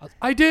hate it.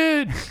 I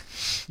did.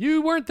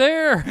 You weren't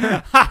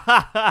there.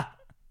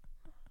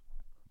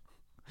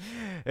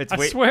 It's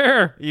I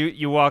swear.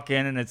 You walk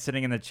in and it's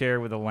sitting in the chair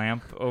with a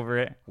lamp over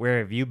it. Where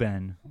have you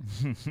been?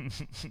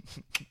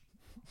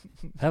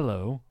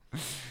 Hello.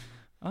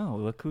 Oh,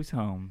 look who's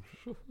home.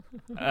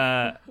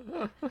 Some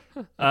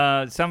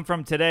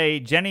from today.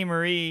 Jenny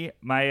Marie,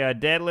 my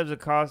dad lives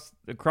across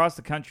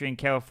the country in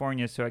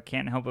California, so I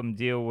can't help him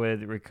deal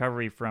with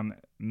recovery from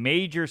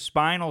major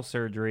spinal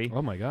surgery.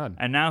 Oh my God.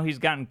 And now he's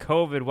gotten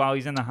COVID while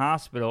he's in the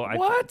hospital.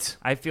 What?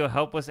 I feel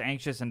helpless,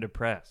 anxious, and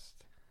depressed.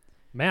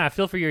 Man, I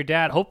feel for your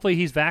dad. Hopefully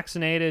he's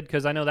vaccinated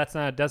because I know that's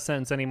not a death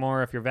sentence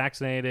anymore if you're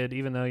vaccinated,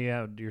 even though you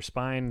have your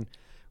spine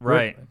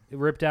Right.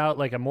 ripped out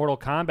like a Mortal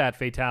Kombat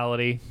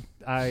fatality.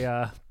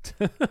 Well,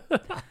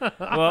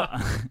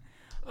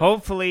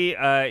 hopefully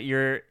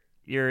your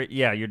dad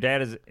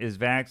is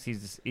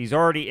vaxxed. He's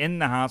already in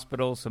the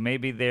hospital, so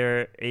maybe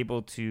they're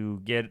able to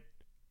get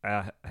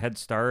a head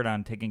start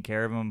on taking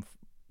care of him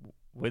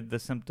with the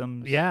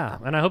symptoms. Yeah,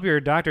 and I hope your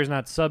doctor's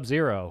not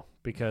Sub-Zero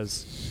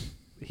because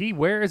he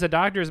wears a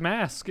doctor's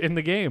mask in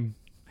the game.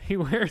 He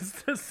wears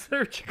the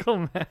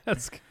surgical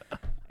mask.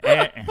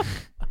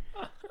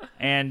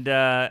 And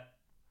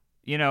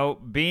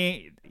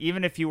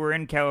even if you were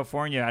in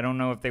California, I don't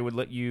know if they would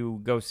let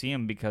you go see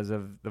him because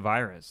of the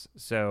virus.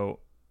 So,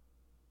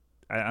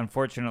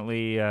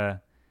 unfortunately, it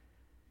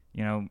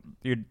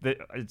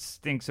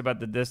stinks about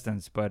the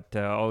distance, but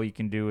all you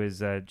can do is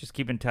just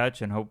keep in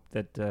touch and hope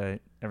that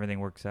everything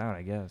works out,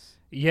 I guess.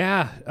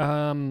 Yeah,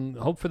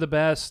 hope for the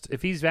best.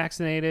 If he's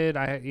vaccinated,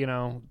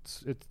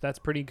 that's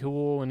pretty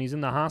cool, and he's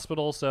in the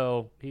hospital,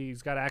 so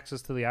he's got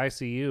access to the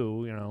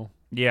ICU.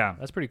 Yeah,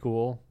 That's pretty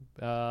cool.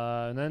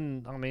 And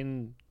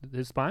then,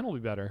 his spine will be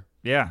better.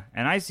 yeah,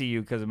 and I see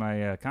you because of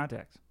my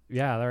contacts.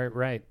 Yeah,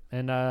 right.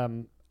 And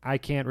I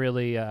can't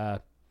really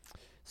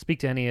speak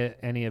to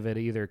any of it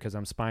either because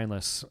I'm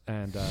spineless,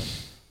 and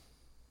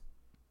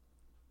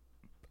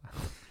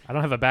I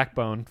don't have a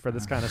backbone for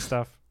this kind of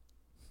stuff.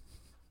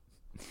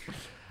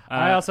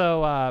 I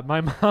also,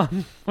 my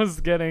mom was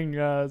getting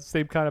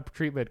same kind of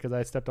treatment because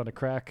I stepped on a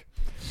crack.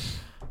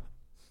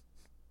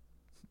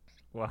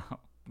 Wow.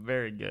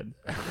 Very good.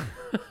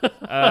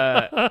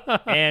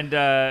 And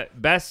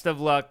best of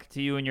luck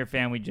to you and your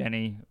family,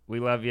 Jenny. We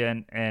love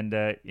you, and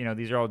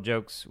these are all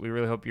jokes. We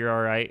really hope you're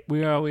all right.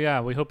 We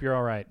hope you're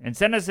all right. And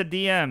send us a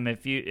DM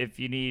if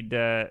you need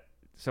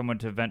someone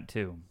to vent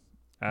to.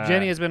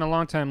 Jenny has been a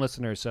long-time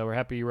listener, so we're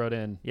happy you wrote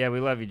in. Yeah, we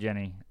love you,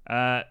 Jenny.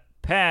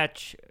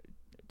 Patch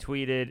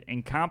tweeted,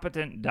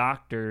 incompetent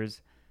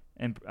doctors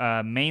and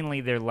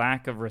mainly their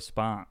lack of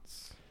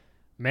response.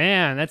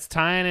 Man, that's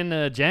tying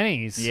into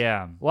Jenny's.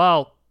 Yeah.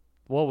 Well,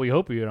 we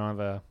hope you don't have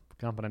a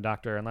competent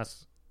doctor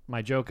unless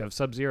my joke of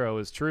Sub-Zero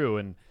is true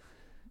and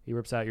he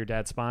rips out your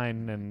dad's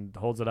spine and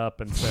holds it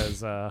up and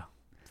says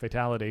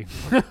fatality.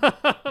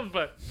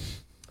 But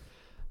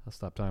I'll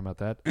stop talking about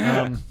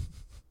that.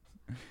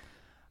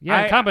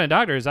 Yeah, competent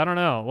doctors, I don't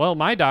know. Well,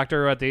 my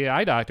doctor at the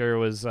eye doctor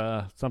was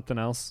something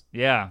else.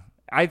 Yeah.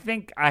 I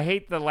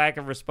hate the lack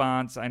of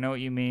response. I know what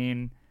you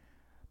mean.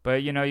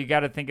 But, you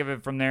got to think of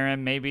it from their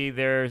end. Maybe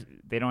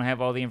they don't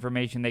have all the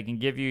information they can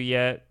give you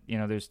yet.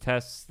 There's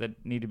tests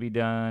that need to be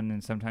done,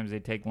 and sometimes they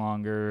take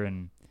longer.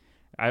 And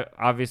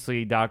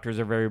obviously, doctors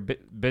are very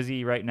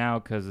busy right now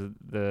because of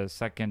the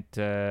second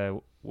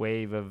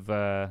wave of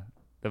the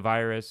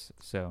virus.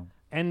 So,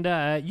 and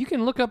you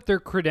can look up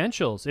their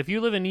credentials. If you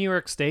live in New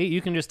York State,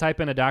 you can just type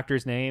in a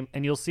doctor's name,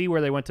 and you'll see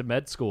where they went to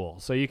med school.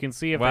 So you can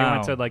see if they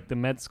went to the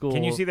med school.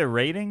 Can you see their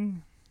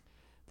rating?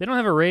 They don't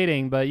have a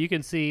rating, but you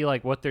can see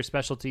what their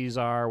specialties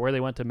are, where they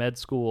went to med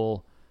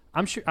school.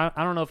 I'm sure.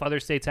 I don't know if other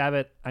states have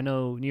it. I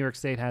know New York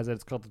State has it.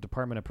 It's called the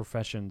Department of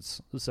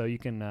Professions, so you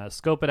can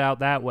scope it out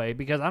that way.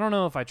 Because I don't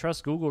know if I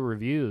trust Google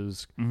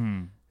reviews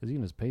because you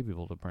can just pay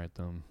people to write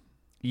them.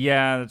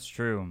 Yeah, that's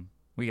true.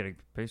 We got to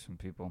pay some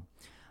people.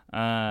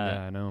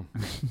 Yeah, I know.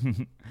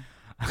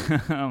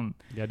 You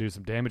gotta do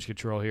some damage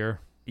control here.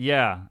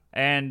 Yeah,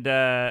 and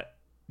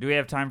do we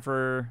have time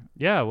for?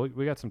 Yeah,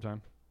 we got some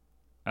time.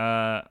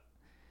 Let's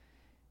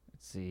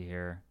see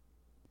here.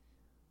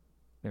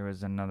 There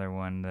was another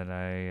one that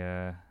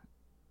I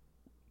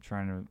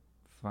trying to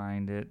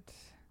find it.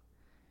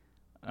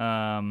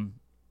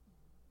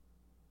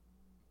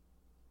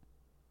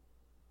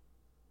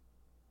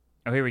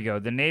 Oh, here we go.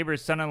 The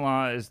neighbor's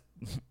son-in-law is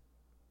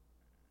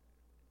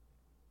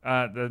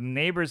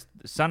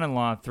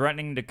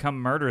threatening to come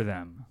murder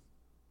them.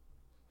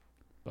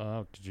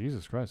 Oh,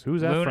 Jesus Christ!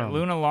 Who's that from?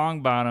 Luna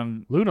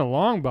Longbottom. Luna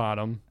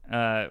Longbottom.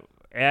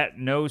 At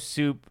No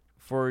Soup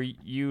for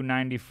You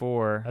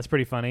 94. That's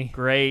pretty funny.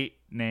 Great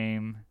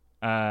name.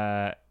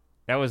 That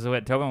was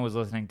what Tobin was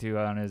listening to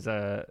on his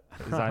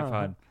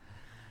iPod.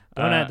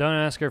 Don't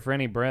ask her for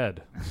any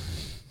bread.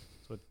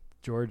 That's what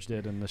George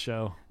did in the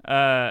show.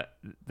 The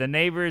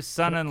neighbor's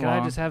son-in-law. Can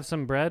I just have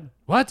some bread?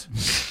 What?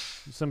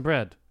 Some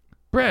bread.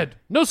 Bread.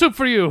 No soup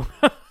for you.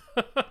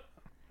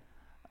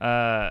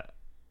 The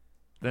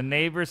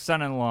neighbor's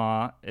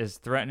son-in-law is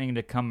threatening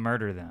to come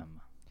murder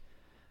them.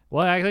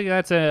 Well, I think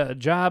that's a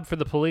job for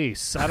the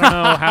police. I don't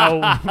know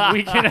how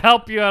we can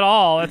help you at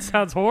all. That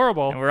sounds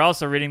horrible. And we're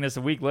also reading this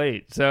a week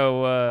late,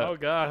 so... oh,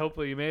 God.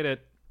 Hopefully you made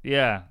it.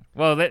 Yeah.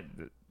 Well,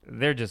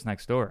 they're just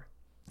next door.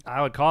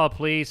 I would call a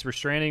police,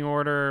 restraining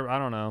order. I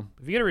don't know.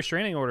 If you get a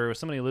restraining order with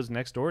somebody who lives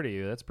next door to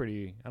you, that's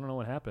pretty... I don't know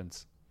what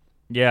happens.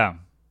 Yeah.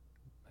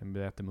 Maybe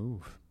they have to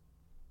move.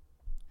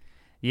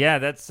 Yeah,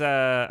 that's...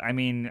 I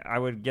mean, I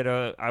would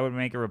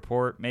make a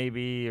report,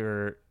 maybe,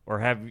 or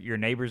have your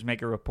neighbors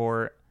make a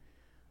report.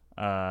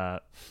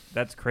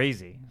 That's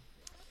crazy.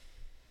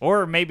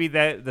 Or maybe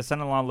that the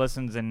son-in-law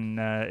listens, and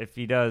if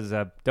he does,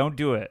 don't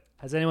do it.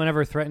 Has anyone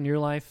ever threatened your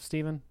life,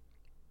 Stephen?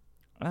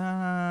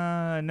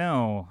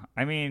 No.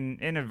 I mean,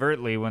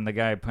 inadvertently, when the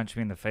guy punched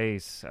me in the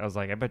face, I was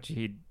like, I bet you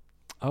he'd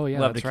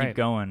love to keep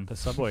going. The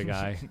subway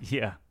guy.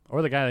 Yeah.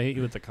 Or the guy that hit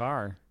you with the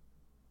car.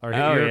 Or hit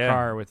your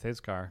car with his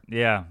car.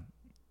 Yeah.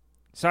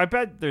 So I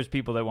bet there's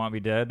people that want me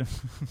dead.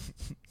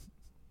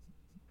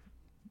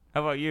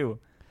 How about you?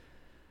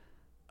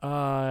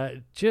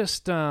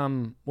 Just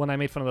when I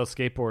made fun of those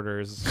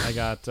skateboarders, I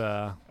got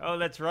oh,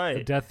 that's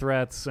right, death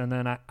threats, and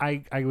then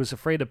I was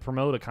afraid to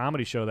promote a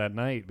comedy show that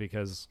night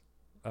because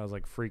I was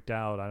like freaked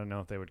out. I didn't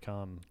know if they would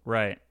come.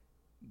 Right.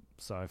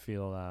 So I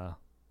feel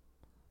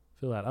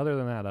that. Other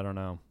than that, I don't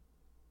know.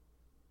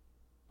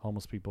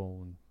 Homeless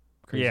people and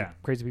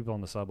crazy people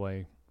on the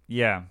subway.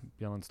 Yeah,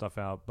 yelling stuff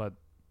out, but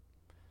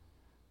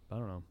I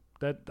don't know.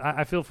 That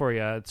I feel for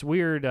you. It's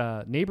weird.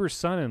 Neighbor's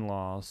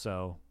son-in-law,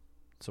 so.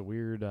 It's a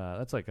weird.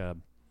 That's like a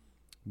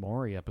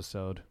Maury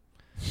episode.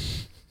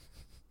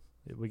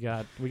 We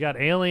got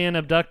alien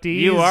abductees.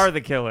 You are the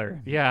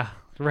killer. Yeah,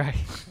 right.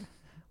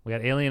 We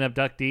got alien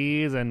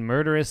abductees and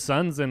murderous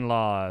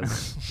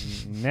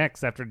sons-in-laws.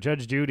 Next, after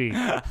Judge Judy.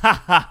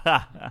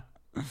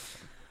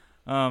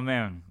 Oh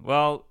man.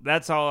 Well,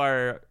 that's all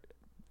our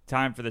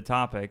time for the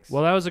topics.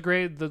 Well, that was a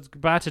great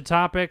batch of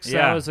topics.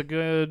 Yeah. That was a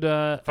good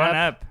fun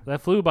ep.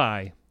 That flew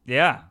by.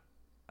 Yeah.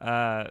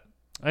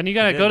 And you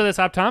got to go to this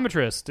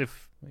optometrist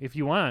if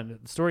you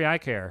want. Story I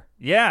care.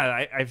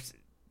 Yeah,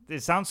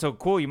 it sounds so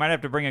cool. You might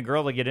have to bring a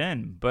girl to get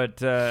in, but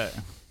but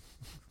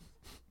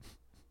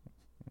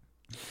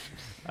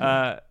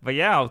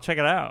yeah, I'll check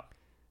it out.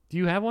 Do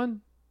you have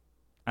one?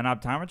 An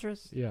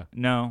optometrist? Yeah.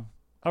 No.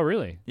 Oh,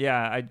 really?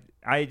 Yeah,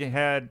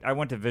 I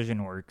went to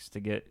VisionWorks to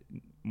get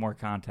more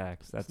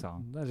contacts. That's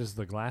all. That's just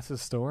the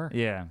glasses store?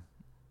 Yeah.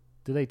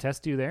 Do they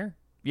test you there?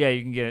 Yeah,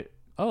 you can get.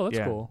 Oh,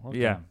 that's cool. Okay.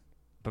 Yeah,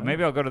 but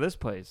maybe I'll go to this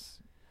place.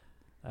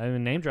 I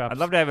mean, name drops. I'd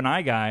love to have an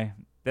eye guy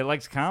that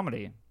likes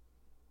comedy.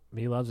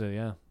 He loves it,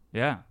 yeah.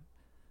 Yeah.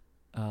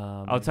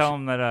 I'll tell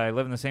him that I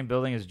live in the same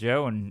building as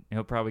Joe, and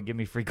he'll probably give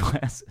me free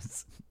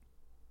glasses.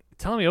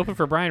 Tell him he opened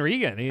for Brian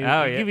Regan.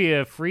 He'll give you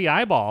a free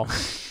eyeball.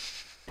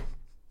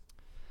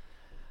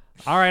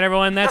 All right,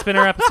 everyone. That's been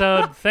our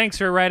episode. Thanks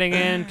for writing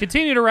in.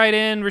 Continue to write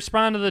in.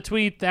 Respond to the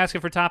tweet. Asking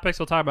for topics.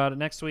 We'll talk about it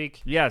next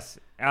week. Yes.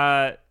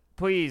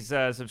 Please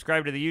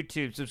subscribe to the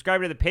YouTube.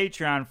 Subscribe to the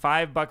Patreon.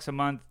 $5 a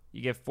month.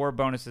 You get 4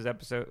 bonus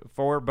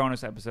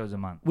episodes a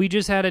month. We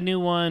just had a new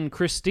one.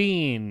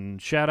 Christine.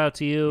 Shout out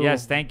to you.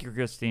 Yes, thank you,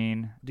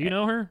 Christine. Do you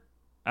know her?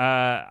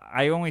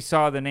 I only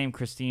saw the name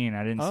Christine.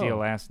 I didn't see a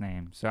last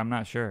name, so I'm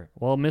not sure.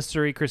 Well,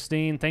 Mystery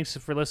Christine, thanks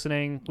for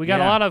listening. We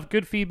got a lot of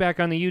good feedback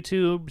on the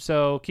YouTube,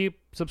 so keep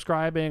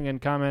subscribing and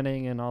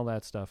commenting and all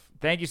that stuff.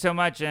 Thank you so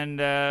much, and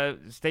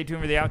stay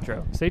tuned for the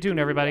outro. Stay tuned,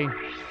 everybody.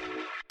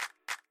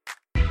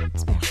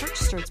 My heart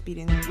starts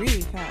beating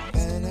really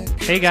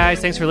fast. Hey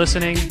guys, thanks for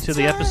listening to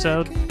the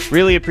episode.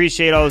 Really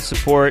appreciate all the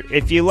support.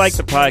 If you like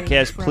the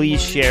podcast,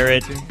 please share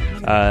it.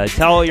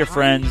 Tell all your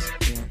friends.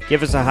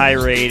 Give us a high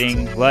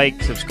rating.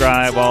 Like,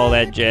 subscribe, all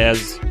that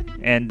jazz.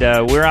 And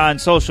we're on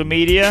social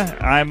media.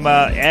 I'm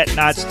at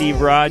Not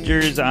Steve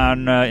Rogers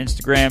on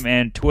Instagram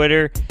and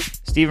Twitter.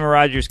 Steven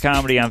Rogers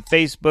Comedy on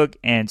Facebook,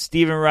 and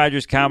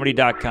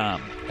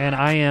StevenRogersComedy.com. And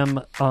I am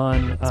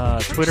on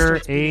Twitter,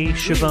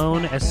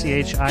 Chavone,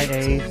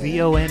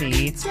 SCHIAVONE,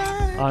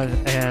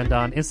 and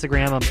on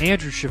Instagram, I'm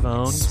Andrew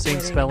Chavone, same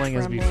spelling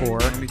as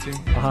before.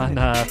 On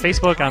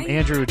Facebook, I'm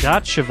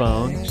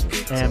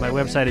Andrew.Chavone, and my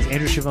website is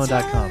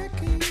AndrewChavone.com.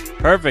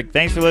 Perfect.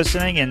 Thanks for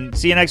listening, and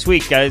see you next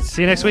week, guys.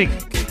 See you next week.